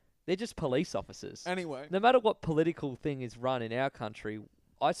they're just police officers. Anyway, no matter what political thing is run in our country,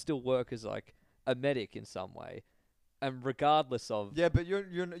 I still work as a medic in some way, and regardless of but you're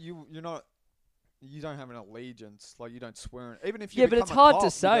not. You don't have an allegiance, you don't swear. Even if you yeah, but it's hard to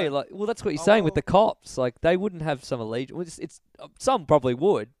say. That's what you're saying with the cops. They wouldn't have some allegiance. Well, it's some probably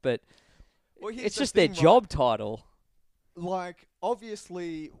would, but it's just their job title.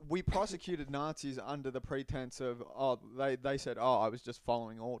 Obviously, we prosecuted Nazis under the pretense of they said I was just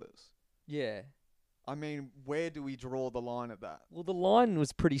following orders. Yeah. I mean, where do we draw the line of that? Well, the line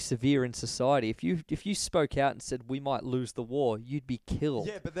was pretty severe in society. If you spoke out and said we might lose the war, you'd be killed.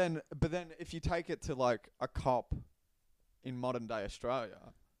 Yeah, but then if you take it to a cop in modern day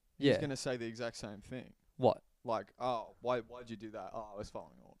Australia, he's going to say the exact same thing. What? Why'd you do that? Oh, I was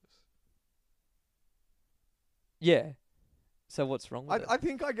following orders. Yeah. So what's wrong with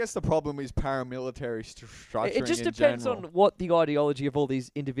it? I guess the problem is paramilitary structuring. It just depends on what the ideology of all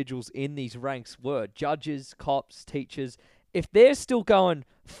these individuals in these ranks were. Judges, cops, teachers. If they're still going,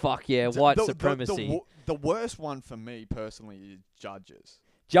 fuck yeah, white supremacy. The worst one for me personally is judges.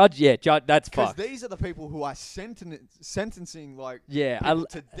 Judge, that's fucked. Because these are the people who are sentencing people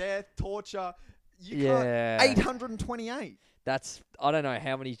to death, torture. You can't 828. I don't know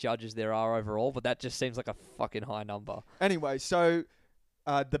how many judges there are overall, but that just seems like a fucking high number. Anyway, so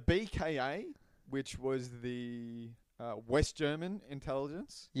the BKA, which was the West German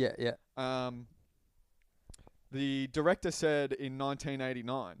intelligence. Yeah. The director said in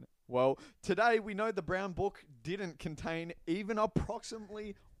 1989, well, today we know the Brown Book didn't contain even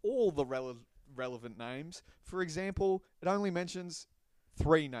approximately all the relevant names. For example, it only mentions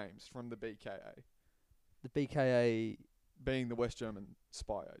 3 names from the BKA. The BKA being the West German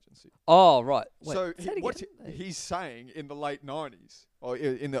spy agency. Oh, right. Wait, so what he's saying in the late 90s, or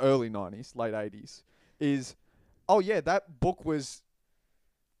in the early 90s, late 80s, is, that book was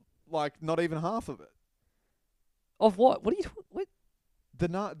not even half of it. Of what? What are you... What?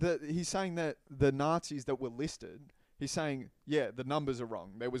 He's saying that the Nazis that were listed, he's saying, the numbers are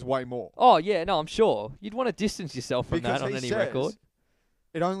wrong. There was way more. Oh, yeah, no, I'm sure. You'd want to distance yourself from that on any record.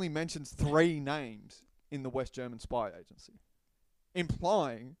 It only mentions 3 names in the West German spy agency,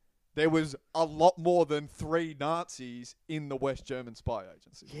 implying there was a lot more than 3 Nazis in the West German spy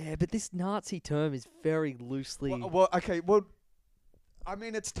agency. Yeah, but this Nazi term is very loosely... Well, I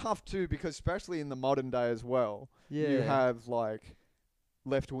mean, it's tough too, because especially in the modern day as well, you have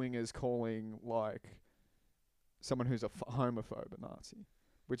left-wingers calling someone who's a homophobe a Nazi.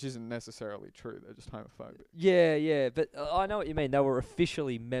 Which isn't necessarily true. They're just homophobic. Yeah. But I know what you mean. They were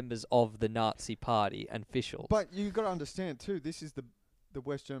officially members of the Nazi party and officials. But you've got to understand, too, this is the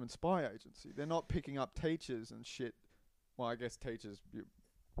West German spy agency. They're not picking up teachers and shit. Well, I guess teachers...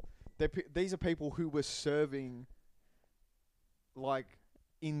 These are people who were serving,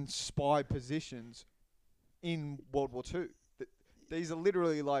 in spy positions in World War II. These are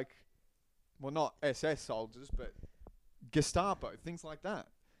literally, not SS soldiers, but Gestapo, things like that.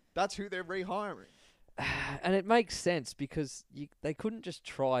 That's who they're rehiring. And it makes sense because they couldn't just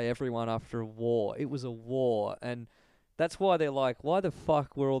try everyone after a war. It was a war. And That's why they're like, why the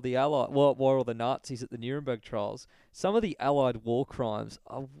fuck were all the were all the Nazis at the Nuremberg trials? Some of the Allied war crimes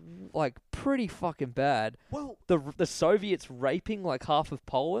are like pretty fucking bad. Well, The Soviets raping like half of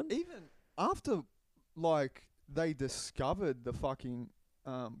Poland. even after, like, they discovered the fucking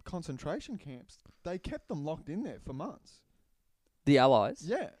concentration camps, they kept them locked in there for months. The Allies.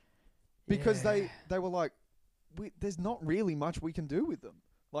 Yeah. Because Yeah. they were like, there's not really much we can do with them.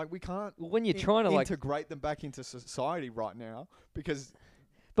 Like, we can't When you're trying to like, integrate them back into society right now because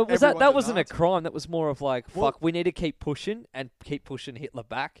but was everyone's that a wasn't a Nazi. crime? That was more of like, Well- fuck, we need to keep pushing and keep pushing Hitler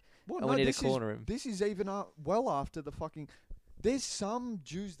back, well, and no, we need this to corner him. This is even well after the fucking. There's some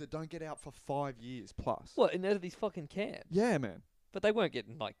Jews that don't get out for 5 years plus. What, in these fucking camps? Yeah, man. But they weren't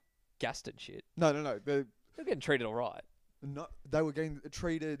getting like gassed and shit. No. They're getting treated all right. They were getting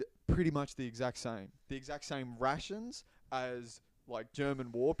treated pretty much the exact same rations as like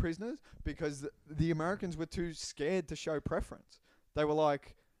German war prisoners, because the Americans were too scared to show preference. They were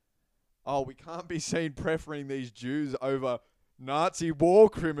like, "Oh, we can't be seen preferring these Jews over Nazi war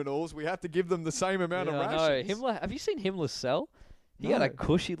criminals. We have to give them the same amount of I know. rations." Himmler. Have you seen Himmler's cell? He had a No.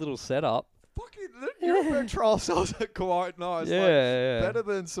 cushy little setup. Fucking the Nuremberg trial cells are quite nice. Yeah, like, yeah. better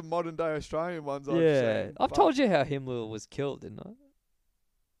than some modern day Australian ones I've Yeah, seen. I've told you how Himmler was killed, didn't I?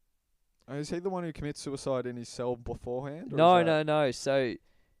 Is he the one who commits suicide in his cell beforehand? or No, is that- no. So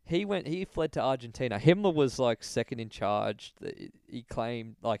he fled to Argentina. Himmler was like second in charge. He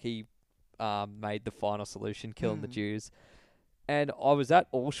claimed like he made the final solution, killing the Mm. Jews. And I was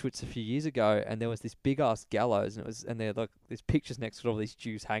at Auschwitz a few years ago, and there was this big ass gallows, and there like there's pictures next to all these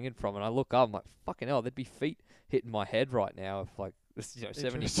Jews hanging from. And I look up, I'm like, fucking hell, there'd be feet hitting my head right now if like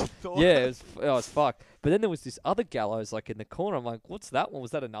 70. Interesting thought. Yeah, it was fucked. But then there was this other gallows like in the corner. I'm like, what's that one?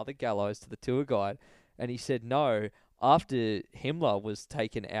 Was that another gallows to the tour guide? And he said no. After Himmler was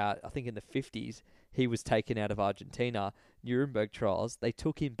taken out, I think in the 50s, he was taken out of Argentina. Nuremberg trials. They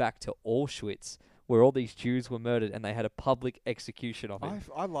took him back to Auschwitz, where all these Jews were murdered, and they had a public execution of him.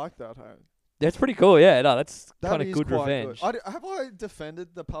 I like that. Hey. That's pretty cool. Yeah, no, that's That kind of is good quite revenge. have I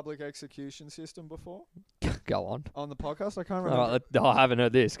defended the public execution system before Go on. on the podcast? I can't All remember. right, I haven't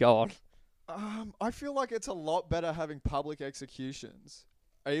heard this. Go on. I feel like it's a lot better having public executions,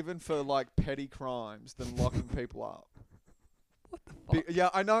 even for like petty crimes, than locking people up. What the fuck? Yeah,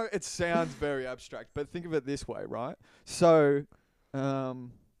 I know it sounds very abstract, but think of it this way, right? So,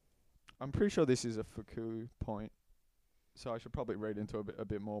 I'm pretty sure this is a Foucault point, so I should probably read into a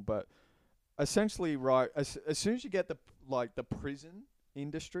bit more. But essentially, right, as soon as you get the prison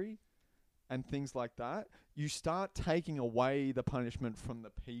industry and things like that, you start taking away the punishment from the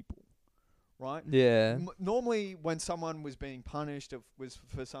people, right? Yeah. Normally, when someone was being punished, it was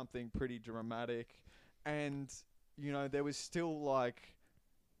for something pretty dramatic, and there was still like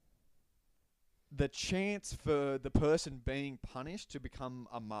the chance for the person being punished to become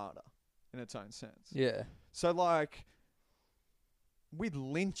a martyr in its own sense. Yeah. So like with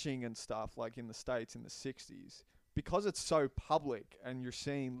lynching and stuff, like in the States in the 60s, because it's so public and you're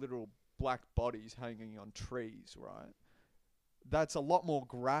seeing literal black bodies hanging on trees, right? That's a lot more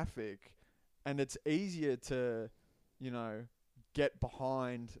graphic, and it's easier to, get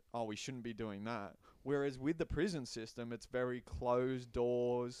behind, oh, we shouldn't be doing that. Whereas with the prison system, it's very closed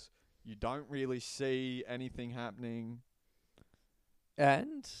doors. You don't really see anything happening.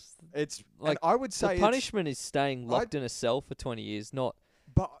 And It's like and I would say the it's- punishment is staying locked in a cell for 20 years, not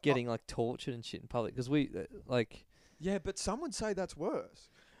but getting like tortured and shit in public. Because we like yeah, but some would say that's worse.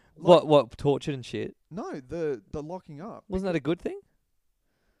 what tortured and shit. No, the locking up. Wasn't that a good thing?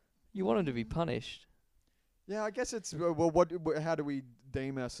 You want him to be punished. Yeah, I guess it's how do we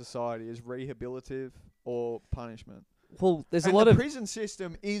deem our society as rehabilitative or punishment? Well, there's And a lot the of prison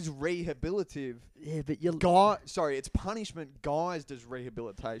system is rehabilitative. yeah, but you It's punishment guised as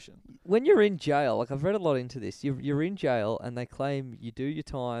rehabilitation. when you're in jail, like I've read a lot into this. You're in jail and they claim you do your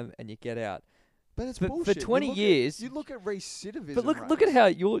time and you get out. But it's For bullshit. 20 You look years, you look at recidivism. but look at how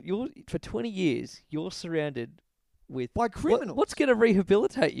you're for 20 years you're surrounded with by criminals. what's going to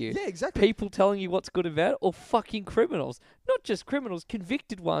rehabilitate you? Yeah, exactly. People telling you what's good and bad, or fucking criminals. Not just criminals,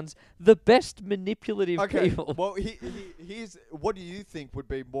 convicted ones, the best manipulative Okay. people. Well, here's what do you think would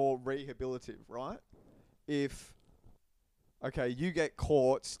be more rehabilitative, right? If you get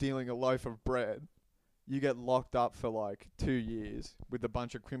caught stealing a loaf of bread, you get locked up for like 2 years with a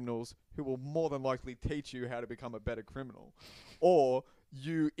bunch of criminals who will more than likely teach you how to become a better criminal, or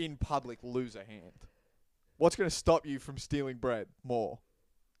you in public lose a hand. What's going to stop you from stealing bread more?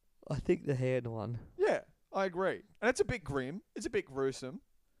 I think the hand one. Yeah, I agree. And it's a bit grim. It's a bit gruesome.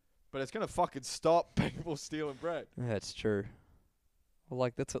 But it's going to fucking stop people stealing bread. That's true. Well,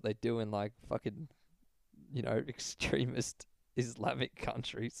 like, that's what they do in, like, fucking extremist Islamic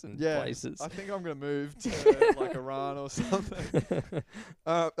countries and Yeah, places. I think I'm gonna move to like Iran or something.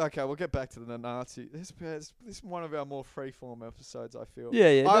 Okay, we'll get back to the Nazi. This is one of our more freeform episodes, I feel.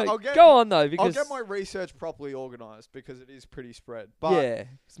 Yeah. I'll get- Go on though, I'll because get my research properly organised because it is pretty spread. But yeah,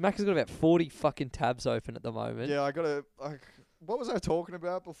 Mac has got about 40 fucking tabs open at the moment. yeah, I gotta. What was I talking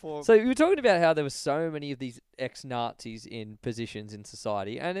about before? So you were talking about how there were so many of these ex-Nazis in positions in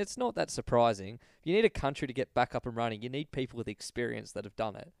society, and it's not that surprising. You need a country to get back up and running. You need people with experience that have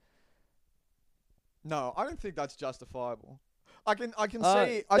done it. No, I don't think that's justifiable. I can No.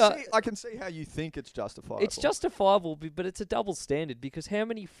 see I can see how you think it's justifiable. It's justifiable, but it's a double standard because how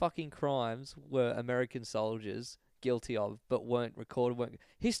many fucking crimes were American soldiers guilty of but weren't recorded?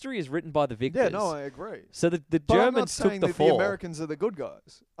 History is written by the victors. Yeah, no, I agree. So the But I'm not Germans took saying the that fall. the Americans are the good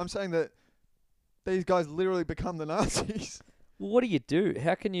guys. I'm saying that these guys literally become the Nazis. Well, what do you do?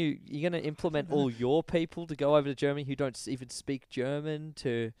 How can you're going to implement all your people to go over to Germany who don't even speak German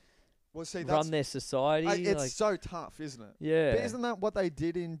to Well, see, that's run their society? it's so tough, isn't it? yeah. But isn't that what they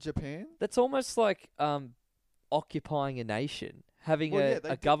did in Japan? That's almost like occupying a nation, having Well, yeah,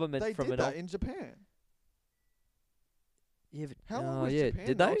 a government They from did an that in Japan. yeah, but, How long oh, was yeah. Japan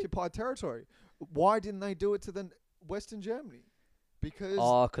Did the they? occupied territory? Why didn't they do it to the Western Germany? Because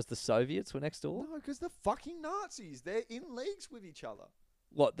Oh, because the Soviets were next door. no, because the fucking Nazis. They're in leagues with each other.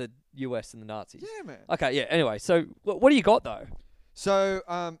 What, the US and the Nazis? Yeah, man. Okay, yeah. Anyway, so what do you got though? So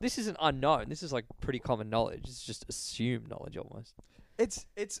This isn't unknown. This is like pretty common knowledge. It's just assumed knowledge almost.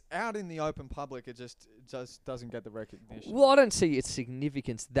 it's out in the open public. It just doesn't get the recognition. Well, I don't see its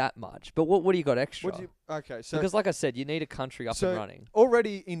significance that much. But what do you got extra? Okay, so Because like I said, you need a country up So- and running.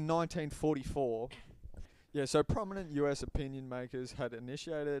 already in 1944, yeah, so prominent US opinion makers had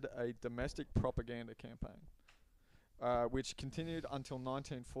initiated a domestic propaganda campaign, which continued until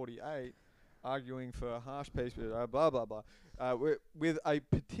 1948, arguing for a harsh peace, blah, blah, blah, with a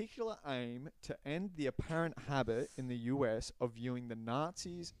particular aim to end the apparent habit in the US of viewing the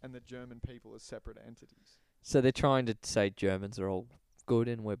Nazis and the German people as separate entities. So they're trying to say Germans are all good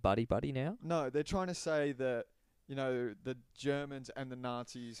and we're buddy now? No, they're trying to say that, the Germans and the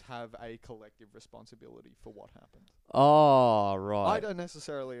Nazis have a collective responsibility for what happened. Oh, right. I don't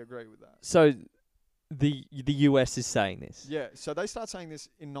necessarily agree with that. So the US is saying this. Yeah, so they start saying this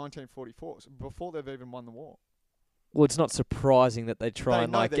in 1944, so before they've even won the war. Well, it's not surprising that they try They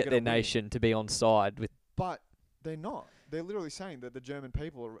and know like they're get their gonna win. nation to be on side with But they're not. They're literally saying that the German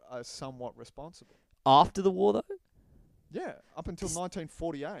people are somewhat responsible. after the war though. Yeah, up until This-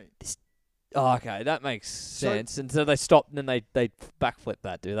 1948. Oh, okay, that makes sense. And so they stopped and then they backflip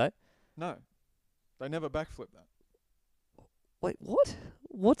that, do they? No, they never backflip that. Wait, what?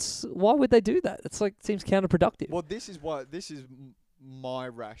 Why would they do that? It's like seems counterproductive. Well, this is my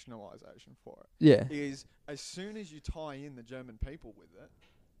rationalization for it. Yeah. Is as soon as you tie in the German people with it,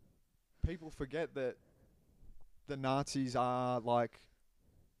 people forget that the Nazis are like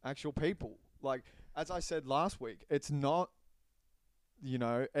actual people. Like, as I said last week, it's not,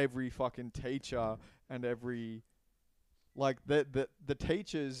 every fucking teacher and every, like, the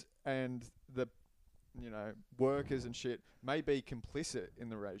teachers and the, workers and shit may be complicit in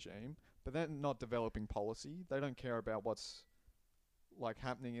the regime, but they're not developing policy. They don't care about what's, like,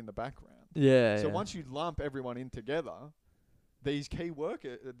 happening in the background. Yeah. So once you lump everyone in together, these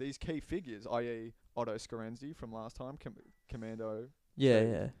key figures, i.e. Otto Scarenzi from last time, Commando,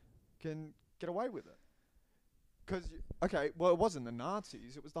 yeah. can get away with it. Because, it wasn't the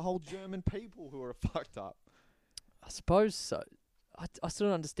Nazis, it was the whole German people who were fucked up. I suppose so. I still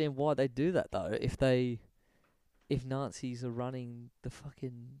don't understand why they do that though. If Nazis are running the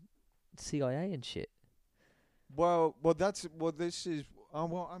fucking CIA and shit. This is,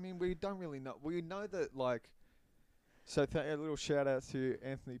 we don't really know. We know that, like, so a little shout out to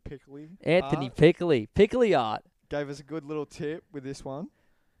Anthony Piccoli. Anthony Art Piccoli art. gave us a good little tip with this one.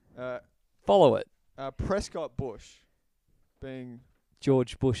 Follow it. Prescott Bush being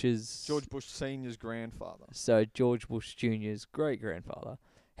George Bush's George Bush Sr.'s grandfather. So George Bush Jr.'s great grandfather.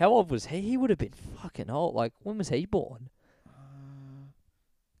 How old was he? He would have been fucking old. Like, when was he born?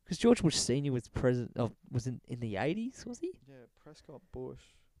 Because George Bush Sr. was president of was in the 80s, was he? Yeah, Prescott Bush.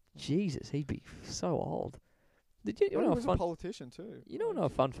 Jesus, he'd be so old. Did you Well, know he a was a fun? politician too. You know a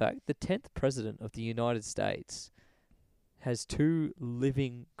fun fact? The 10th president of the United States has 2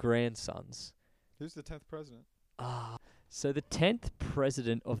 living grandsons. Who's the 10th president? So the 10th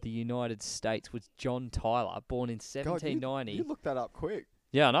president of the United States was John Tyler, born in 1790. You looked that up quick.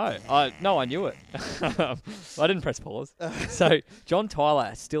 Yeah, I know. I knew it. I didn't press pause. So John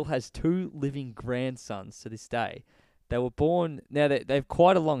Tyler still has 2 living grandsons to this day. They were born. Now they've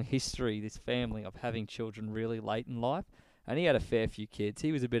quite a long history. This family of having children really late in life, and he had a fair few kids.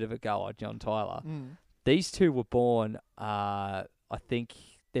 He was a bit of a goer, John Tyler. These two were born. I think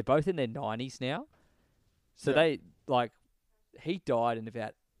they're both in their 90s now. So Yeah. he died in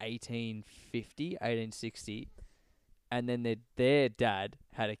about 1860, and then their dad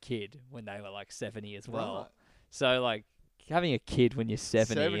had a kid when they were like 70 as well. Right. So like having a kid when you're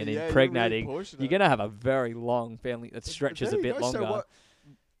 70 and yeah, impregnating, you're, really pushing you're it. gonna have a very long family that stretches There a you bit go. So longer.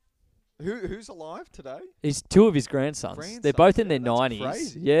 what- who's alive today? He's two of his grandsons. They're both in their Grandsons, yeah, that's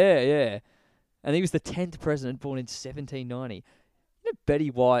 90s. crazy. Yeah. And he was the 10th president, born in 1790. You know,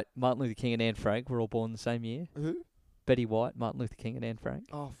 Betty White, Martin Luther King, and Anne Frank were all born the same year. Who? Betty White, Martin Luther King, and Anne Frank.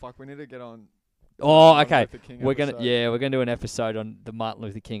 Oh fuck, we need to get on. Oh, Martin okay. Luther King We're episode. gonna do an episode on the Martin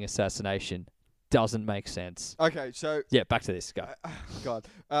Luther King assassination. Doesn't make sense. Okay, so Yeah, back to this. Go. God.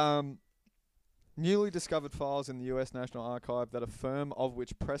 Newly discovered files in the U.S. National Archive that a firm of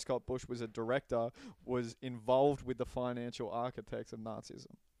which Prescott Bush was a director was involved with the financial architects of Nazism.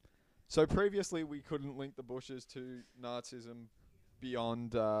 So previously we couldn't link the Bushes to Nazism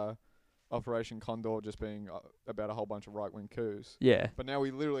beyond Operation Condor just being about a whole bunch of right-wing coups. Yeah. But now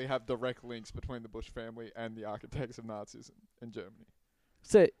we literally have direct links between the Bush family and the architects of Nazism in Germany.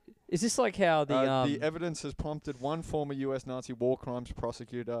 So is this like how The evidence has prompted one former U.S. Nazi war crimes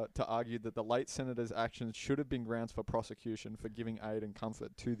prosecutor to argue that the late senator's actions should have been grounds for prosecution for giving aid and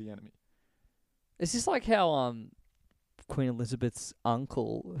comfort to the enemy. is this like how Queen Elizabeth's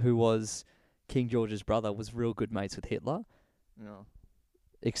uncle, who was King George's brother, was real good mates with Hitler, Yeah,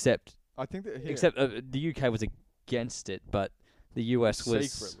 except I think that here, the UK was against it, but the US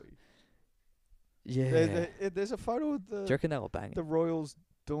was secretly. Yeah. There's a photo of Do you reckon they were banging? the royals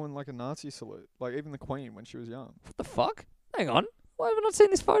doing like a Nazi salute, like even the Queen when she was young. What the fuck? Hang on. Why have I not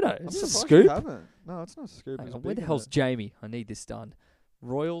seen this photo? I'm Is this a surprised you scoop? haven't. No, it's not a scoop. Hang It's on, where big the in hell's it. Jamie? I need this done.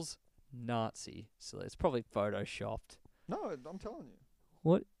 Royals Nazi. So it's probably photoshopped. No, I'm telling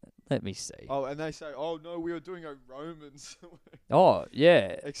you. Let me see. Oh, and they say, oh no, we were doing a Roman salute, Oh,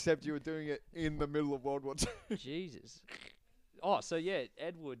 yeah. except you were doing it in the middle of World War II. Jesus. Oh, so yeah,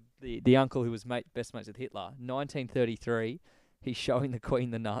 Edward, the uncle who was best mates with Hitler, 1933, he's showing the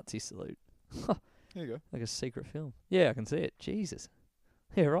Queen the Nazi salute. There you go. Like a secret film. Yeah, I can see it. Jesus.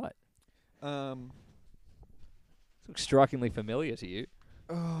 Yeah, right. Looks strikingly familiar to you.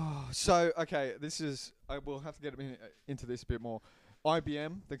 Oh, so okay, this is. I will have to get into this a bit more.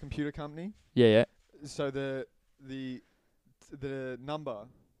 IBM, the computer company. Yeah. So the number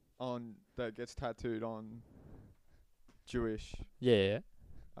on that gets tattooed on Jewish. Yeah.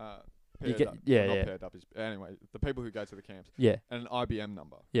 You get- POW, yeah, not yeah. POWs. Anyway, the people who go to the camps, Yeah. and an IBM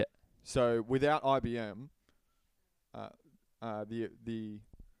number. Yeah. So without IBM,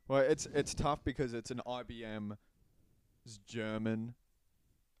 well, it's tough because it's an IBM's German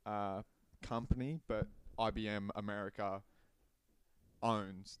company, but IBM America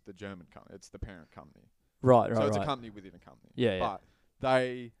owns the German company. It's the parent company. Right. So it's a company within a company. Yeah. But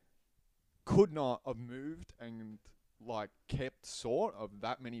they could not have moved and kept sort of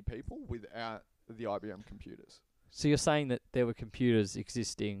that many people without the IBM computers. So you're saying that there were computers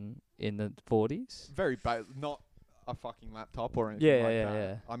existing in the 40s? Very not a fucking laptop or anything Yeah, like yeah, that.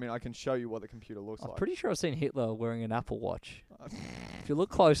 yeah. I mean, I can show you what the computer looks I'm like. pretty sure I've seen Hitler wearing an Apple Watch. Uh, If you look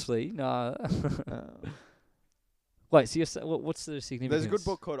closely, no. Wait, so what's the significance? There's a good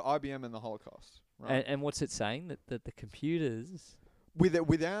book called IBM and the Holocaust. Right? And what's it saying? That the computers...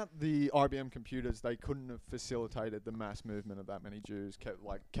 Without the IBM computers, they couldn't have facilitated the mass movement of that many Jews.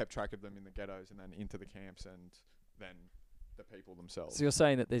 Kept track of them in the ghettos and then into the camps and then the people themselves. So you're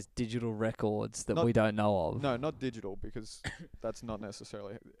saying that there's digital records that Not- we don't know of? No, not digital, because that's not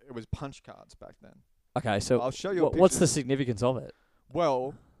necessarily. It was punch cards back then. Okay, so I'll show you. what's the pictures. significance of it?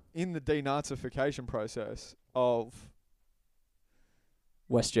 Well, in the denazification process of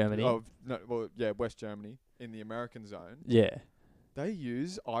West Germany? West Germany in the American zone, Yeah. they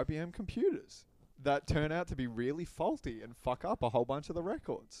use IBM computers that turn out to be really faulty and fuck up a whole bunch of the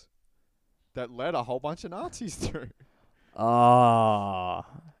records that led a whole bunch of Nazis through. Ah.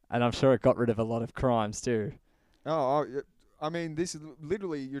 And I'm sure it got rid of a lot of crimes too. I mean, this is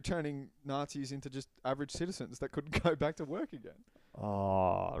literally, you're turning Nazis into just average citizens that couldn't go back to work again.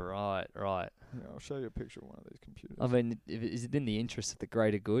 Oh, right. Yeah, I'll show you a picture of one of these computers. I mean, is it in the interest of the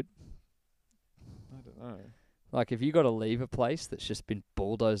greater good? I don't know. Like, if you got to leave a place that's just been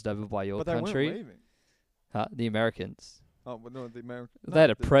bulldozed over by your But they country, weren't leaving. The Americans, Oh, well, no, the Americans. they had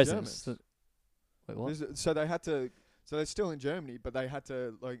a presence. Wait, what? So they had to. So they're still in Germany, but they had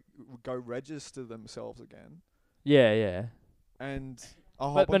to go register themselves again, Yeah. and a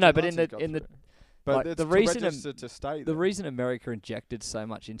whole But bunch no, of but Nazis got in the through. But Like, it's the to reason register to stay The there. reason America injected so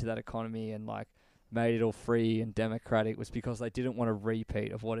much into that economy and like made it all free and democratic was because they didn't want a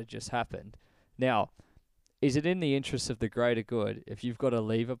repeat of what had just happened. Now, is it in the interest of the greater good if you've got to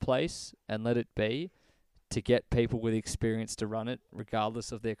leave a place and let it be to get people with experience to run it,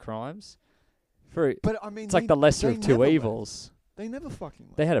 regardless of their crimes? But I mean, It's like the lesser they of two never left. evils. They never fucking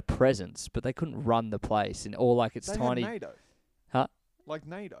left. They had a presence, but they couldn't run the place, and all like it's They tiny. had NATO. Huh? Like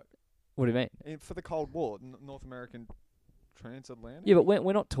NATO. What do you mean? For the Cold War, North American transatlantic. Yeah, but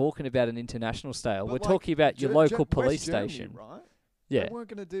we're not talking about an international scale. But We're like talking about your local West police Germany, station. right? Yeah. They weren't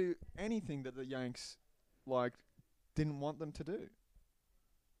going to do anything that the Yanks, like, didn't want them to do.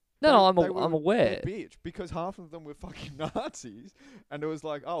 No, They I'm were aware. their bitch because half of them were fucking Nazis, and it was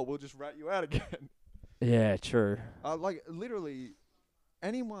like, oh, we'll just rat you out again. Yeah, true. Like, literally,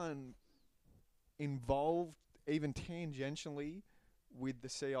 anyone involved, even tangentially, with the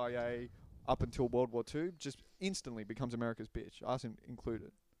CIA up until World War II, just instantly becomes America's bitch, us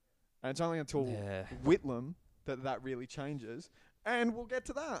included. And it's only until Yeah. Whitlam that really changes. And we'll get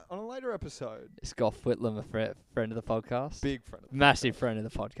to that on a later episode. Is Gough Whitlam a friend of the podcast? Big friend of the Massive friend of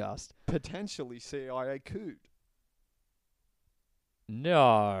the podcast. potentially CIA coup,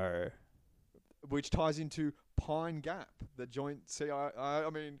 No. which ties into Pine Gap, the joint CIA. I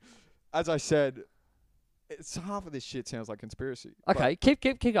mean, as I said, it's half of this shit sounds like conspiracy. Okay, keep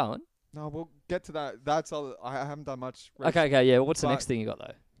going. No, we'll get to that. That's all. I haven't done much. Okay, yeah. What's the But- next thing you got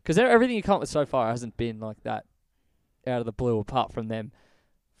though? Because everything you come up with so far hasn't been like that, out of the blue. Apart from them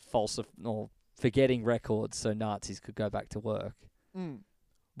or forgetting records, so Nazis could go back to work,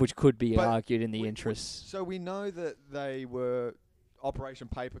 which could be But argued in the interests. So we know that they were Operation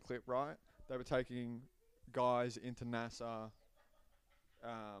Paperclip, right? They were taking guys into NASA.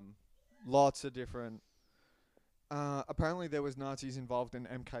 Lots of different. Apparently, there was Nazis involved in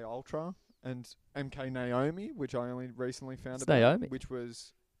MK Ultra and MK Naomi, which I only recently found It's about, Naomi. which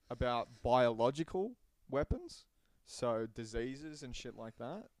was about biological weapons, so diseases and shit like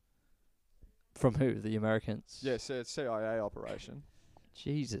that. From who? The Americans? Yeah, so it's CIA operation.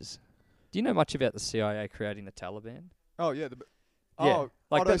 Jesus. Do you know much about the CIA creating the Taliban? Oh yeah, Yeah, oh,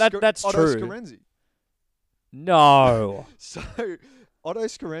 like Otto that's Otto true. Scarenzi. No. So Otto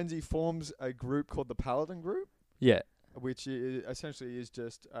Scarenzi forms a group called the Paladin Group, Yeah. which essentially is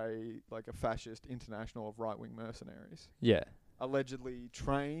just a fascist international of right-wing mercenaries, Yeah. allegedly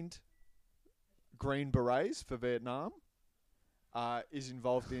trained Green Berets for Vietnam. Is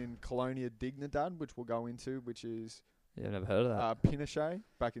involved in Colonia Dignidad, which we'll go into, which is Yeah, I've never heard of that. Pinochet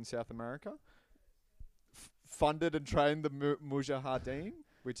back in South America. Funded and trained the Mujahideen,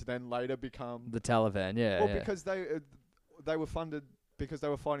 which then later become The Taliban, yeah. well, yeah. because they were funded because they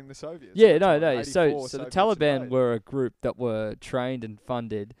were fighting the Soviets. Yeah, at the no, time. no. So 84 the Soviets Taliban invade. were a group that were trained and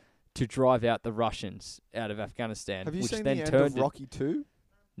funded to drive out the Russians out of Afghanistan. Have you which seen then the end turned of Rocky 2?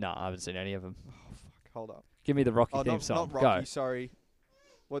 No, I haven't seen any of them. Oh fuck! Hold up. Give me the Rocky Oh, theme not song. Rocky. Go. Sorry.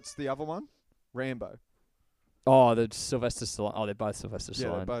 What's the other one? Rambo. Oh, the Sylvester Stallone. Oh, they're both Sylvester Yeah,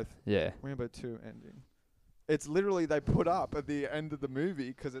 they're Stallone. both Yeah. Rambo 2 ending. It's literally they put up at the end of the movie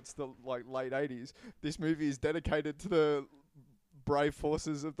because it's the late 80s. This movie is dedicated to the brave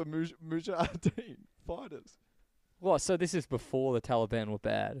forces of the Mujahideen fighters. What? So this is before the Taliban were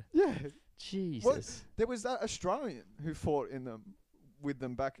bad. Yeah. Jesus. There was that Australian who fought in them with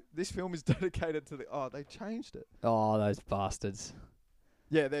them back. This film is dedicated to the. Oh, they changed it. Oh, those bastards.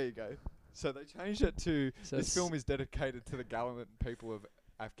 Yeah, there you go. So they changed it to. So This it's- film is dedicated to the gallant people of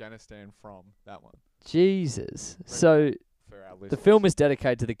Afghanistan from that one. Jesus. So For our the listeners. film is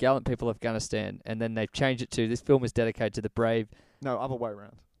dedicated to the gallant people of Afghanistan, and then they've changed it to this film is dedicated to the brave. No, other way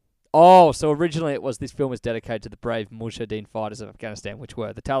around. Oh, so originally it was this film is dedicated to the brave Mujahideen fighters of Afghanistan, which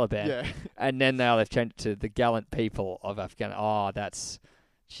were the Taliban. Yeah. And then now they've changed it to the gallant people of Afghanistan. Oh, that's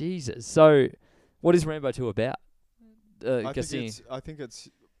Jesus. So, what is Rambo 2 about? I Guessing. think it's.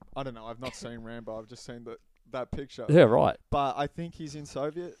 I don't know. I've not seen Rambo. I've just seen that picture. Yeah, right. But I think he's in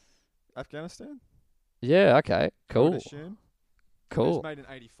Soviet Afghanistan. Yeah. Okay. I would Cool. assume. It Cool. was made in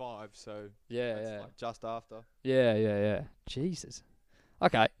 '85, so Yeah. that's Yeah. like just after. Yeah. Jesus.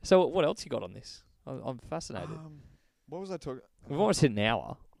 Okay. So what else you got on this? I'm fascinated. What was I talking? We've almost hit an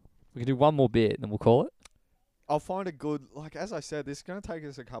hour. We can do one more bit and then we'll call it. I'll find a good, as I said, this is going to take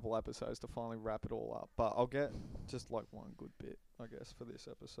us a couple episodes to finally wrap it all up. But I'll get just one good bit, I guess, for this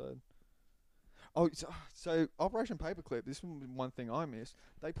episode. Oh, so Operation Paperclip, this was one thing I missed.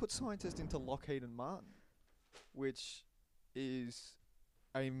 They put scientists into Lockheed and Martin, which is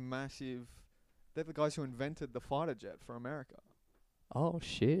a massive... They're the guys who invented the fighter jet for America. Oh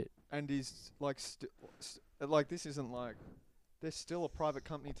shit. And is, this isn't they're still a private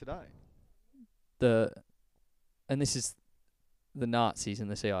company today. and this is the Nazis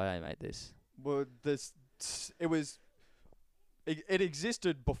and the CIA made this. Well, it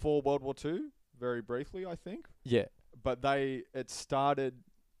existed before World War II, very briefly, I think. Yeah. But it started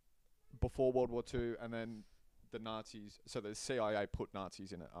before World War II, and then the Nazis. So the CIA put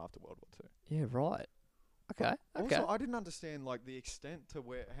Nazis in it after World War II. Yeah, right. Okay. Also, I didn't understand like the extent to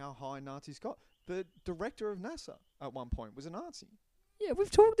how high Nazis got. The director of NASA at one point was a Nazi. Yeah,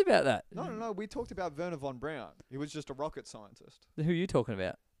 we've talked about that. No. We talked about Werner von Braun. He was just a rocket scientist. Who are you talking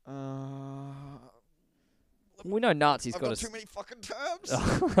about? We know Nazis I've got got too many fucking terms.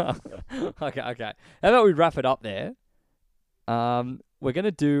 Okay. How about we wrap it up there? We're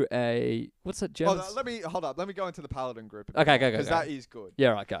gonna do what's that? German? Hold up. Let me go into the Paladin group. Okay, go. Because that is good. Yeah,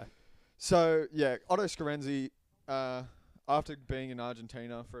 right. Go. So yeah, Otto Scarenzi, after being in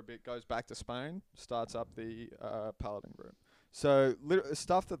Argentina for a bit, goes back to Spain, starts up the Paladin group. So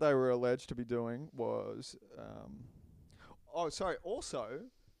stuff that they were alleged to be doing was, also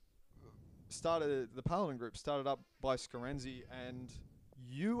the Paladin group started up by Scarenzi and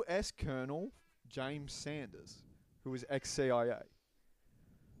U.S. Colonel James Sanders, who was ex-CIA.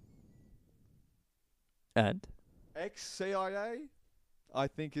 And? Ex-CIA, I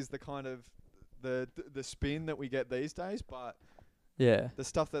think, is the kind of the spin that we get these days, but yeah, the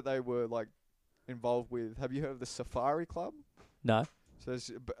stuff that they were like involved with. Have you heard of the Safari Club? No. So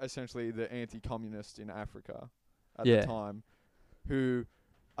it's essentially the anti-communists in Africa at Yeah. the time, who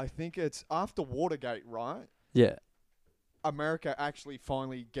I think it's after Watergate, right? Yeah. America actually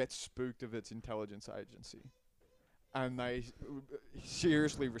finally gets spooked of its intelligence agency, and they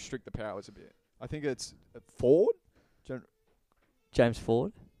seriously restrict the powers a bit. I think it's Ford. James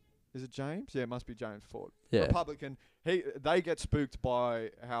Ford. Is it James? Yeah, it must be James Ford. Yeah. Republican. They get spooked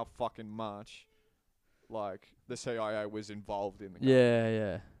by how fucking much, like, the CIA was involved in the government.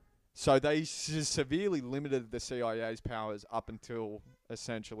 Yeah. So they severely limited the CIA's powers up until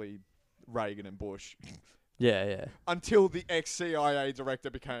essentially Reagan and Bush. Yeah. Until the ex-CIA director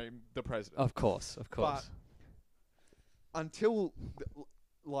became the president. Of course. But until,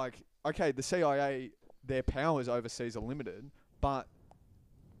 the CIA, their powers overseas are limited, but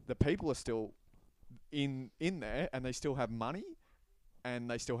the people are still in there, and they still have money, and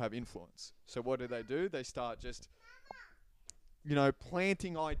they still have influence. So what do? They start just,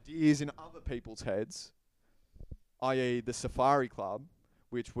 planting ideas in other people's heads, i.e. the Safari Club,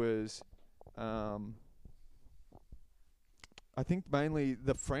 which was, I think mainly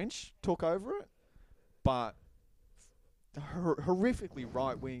the French took over it, but horrifically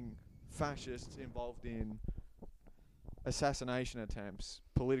right-wing fascists involved in assassination attempts,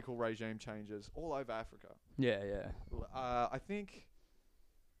 political regime changes all over Africa. Yeah. I think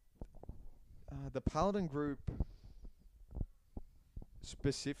the Paladin group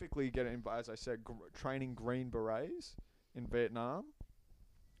specifically as I said, training Green Berets in Vietnam.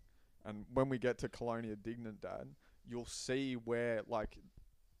 And when we get to Colonia Dignidad, you'll see where,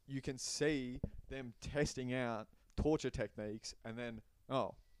 you can see them testing out torture techniques, and then, a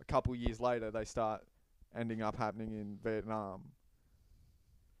couple years later, they start ending up happening in Vietnam.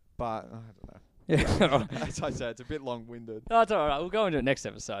 But, I don't know. Yeah. As I said, it's a bit long-winded. No, it's all right. We'll go into it next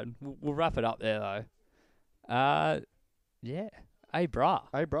episode. We'll wrap it up there, though. Yeah. Hey, brah.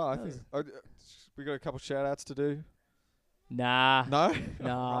 Hey, bro, I think we got a couple shout-outs to do. Nah. No?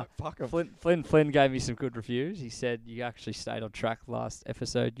 Nah. Right, fuck 'em. Flynn gave me some good reviews. He said you actually stayed on track last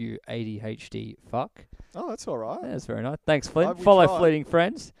episode, you ADHD fuck. Oh, that's all right. Yeah, that's very nice. Thanks, Flynn. We Follow tried. Fleeting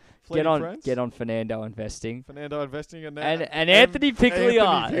Friends. Fleeting Friends. Get on Fernando Investing. Fernando Investing and Anthony Pigliar.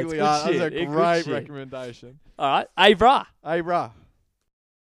 Anthony Pigliar. That's a great recommendation. All right. Hey, brah. Hey, brah.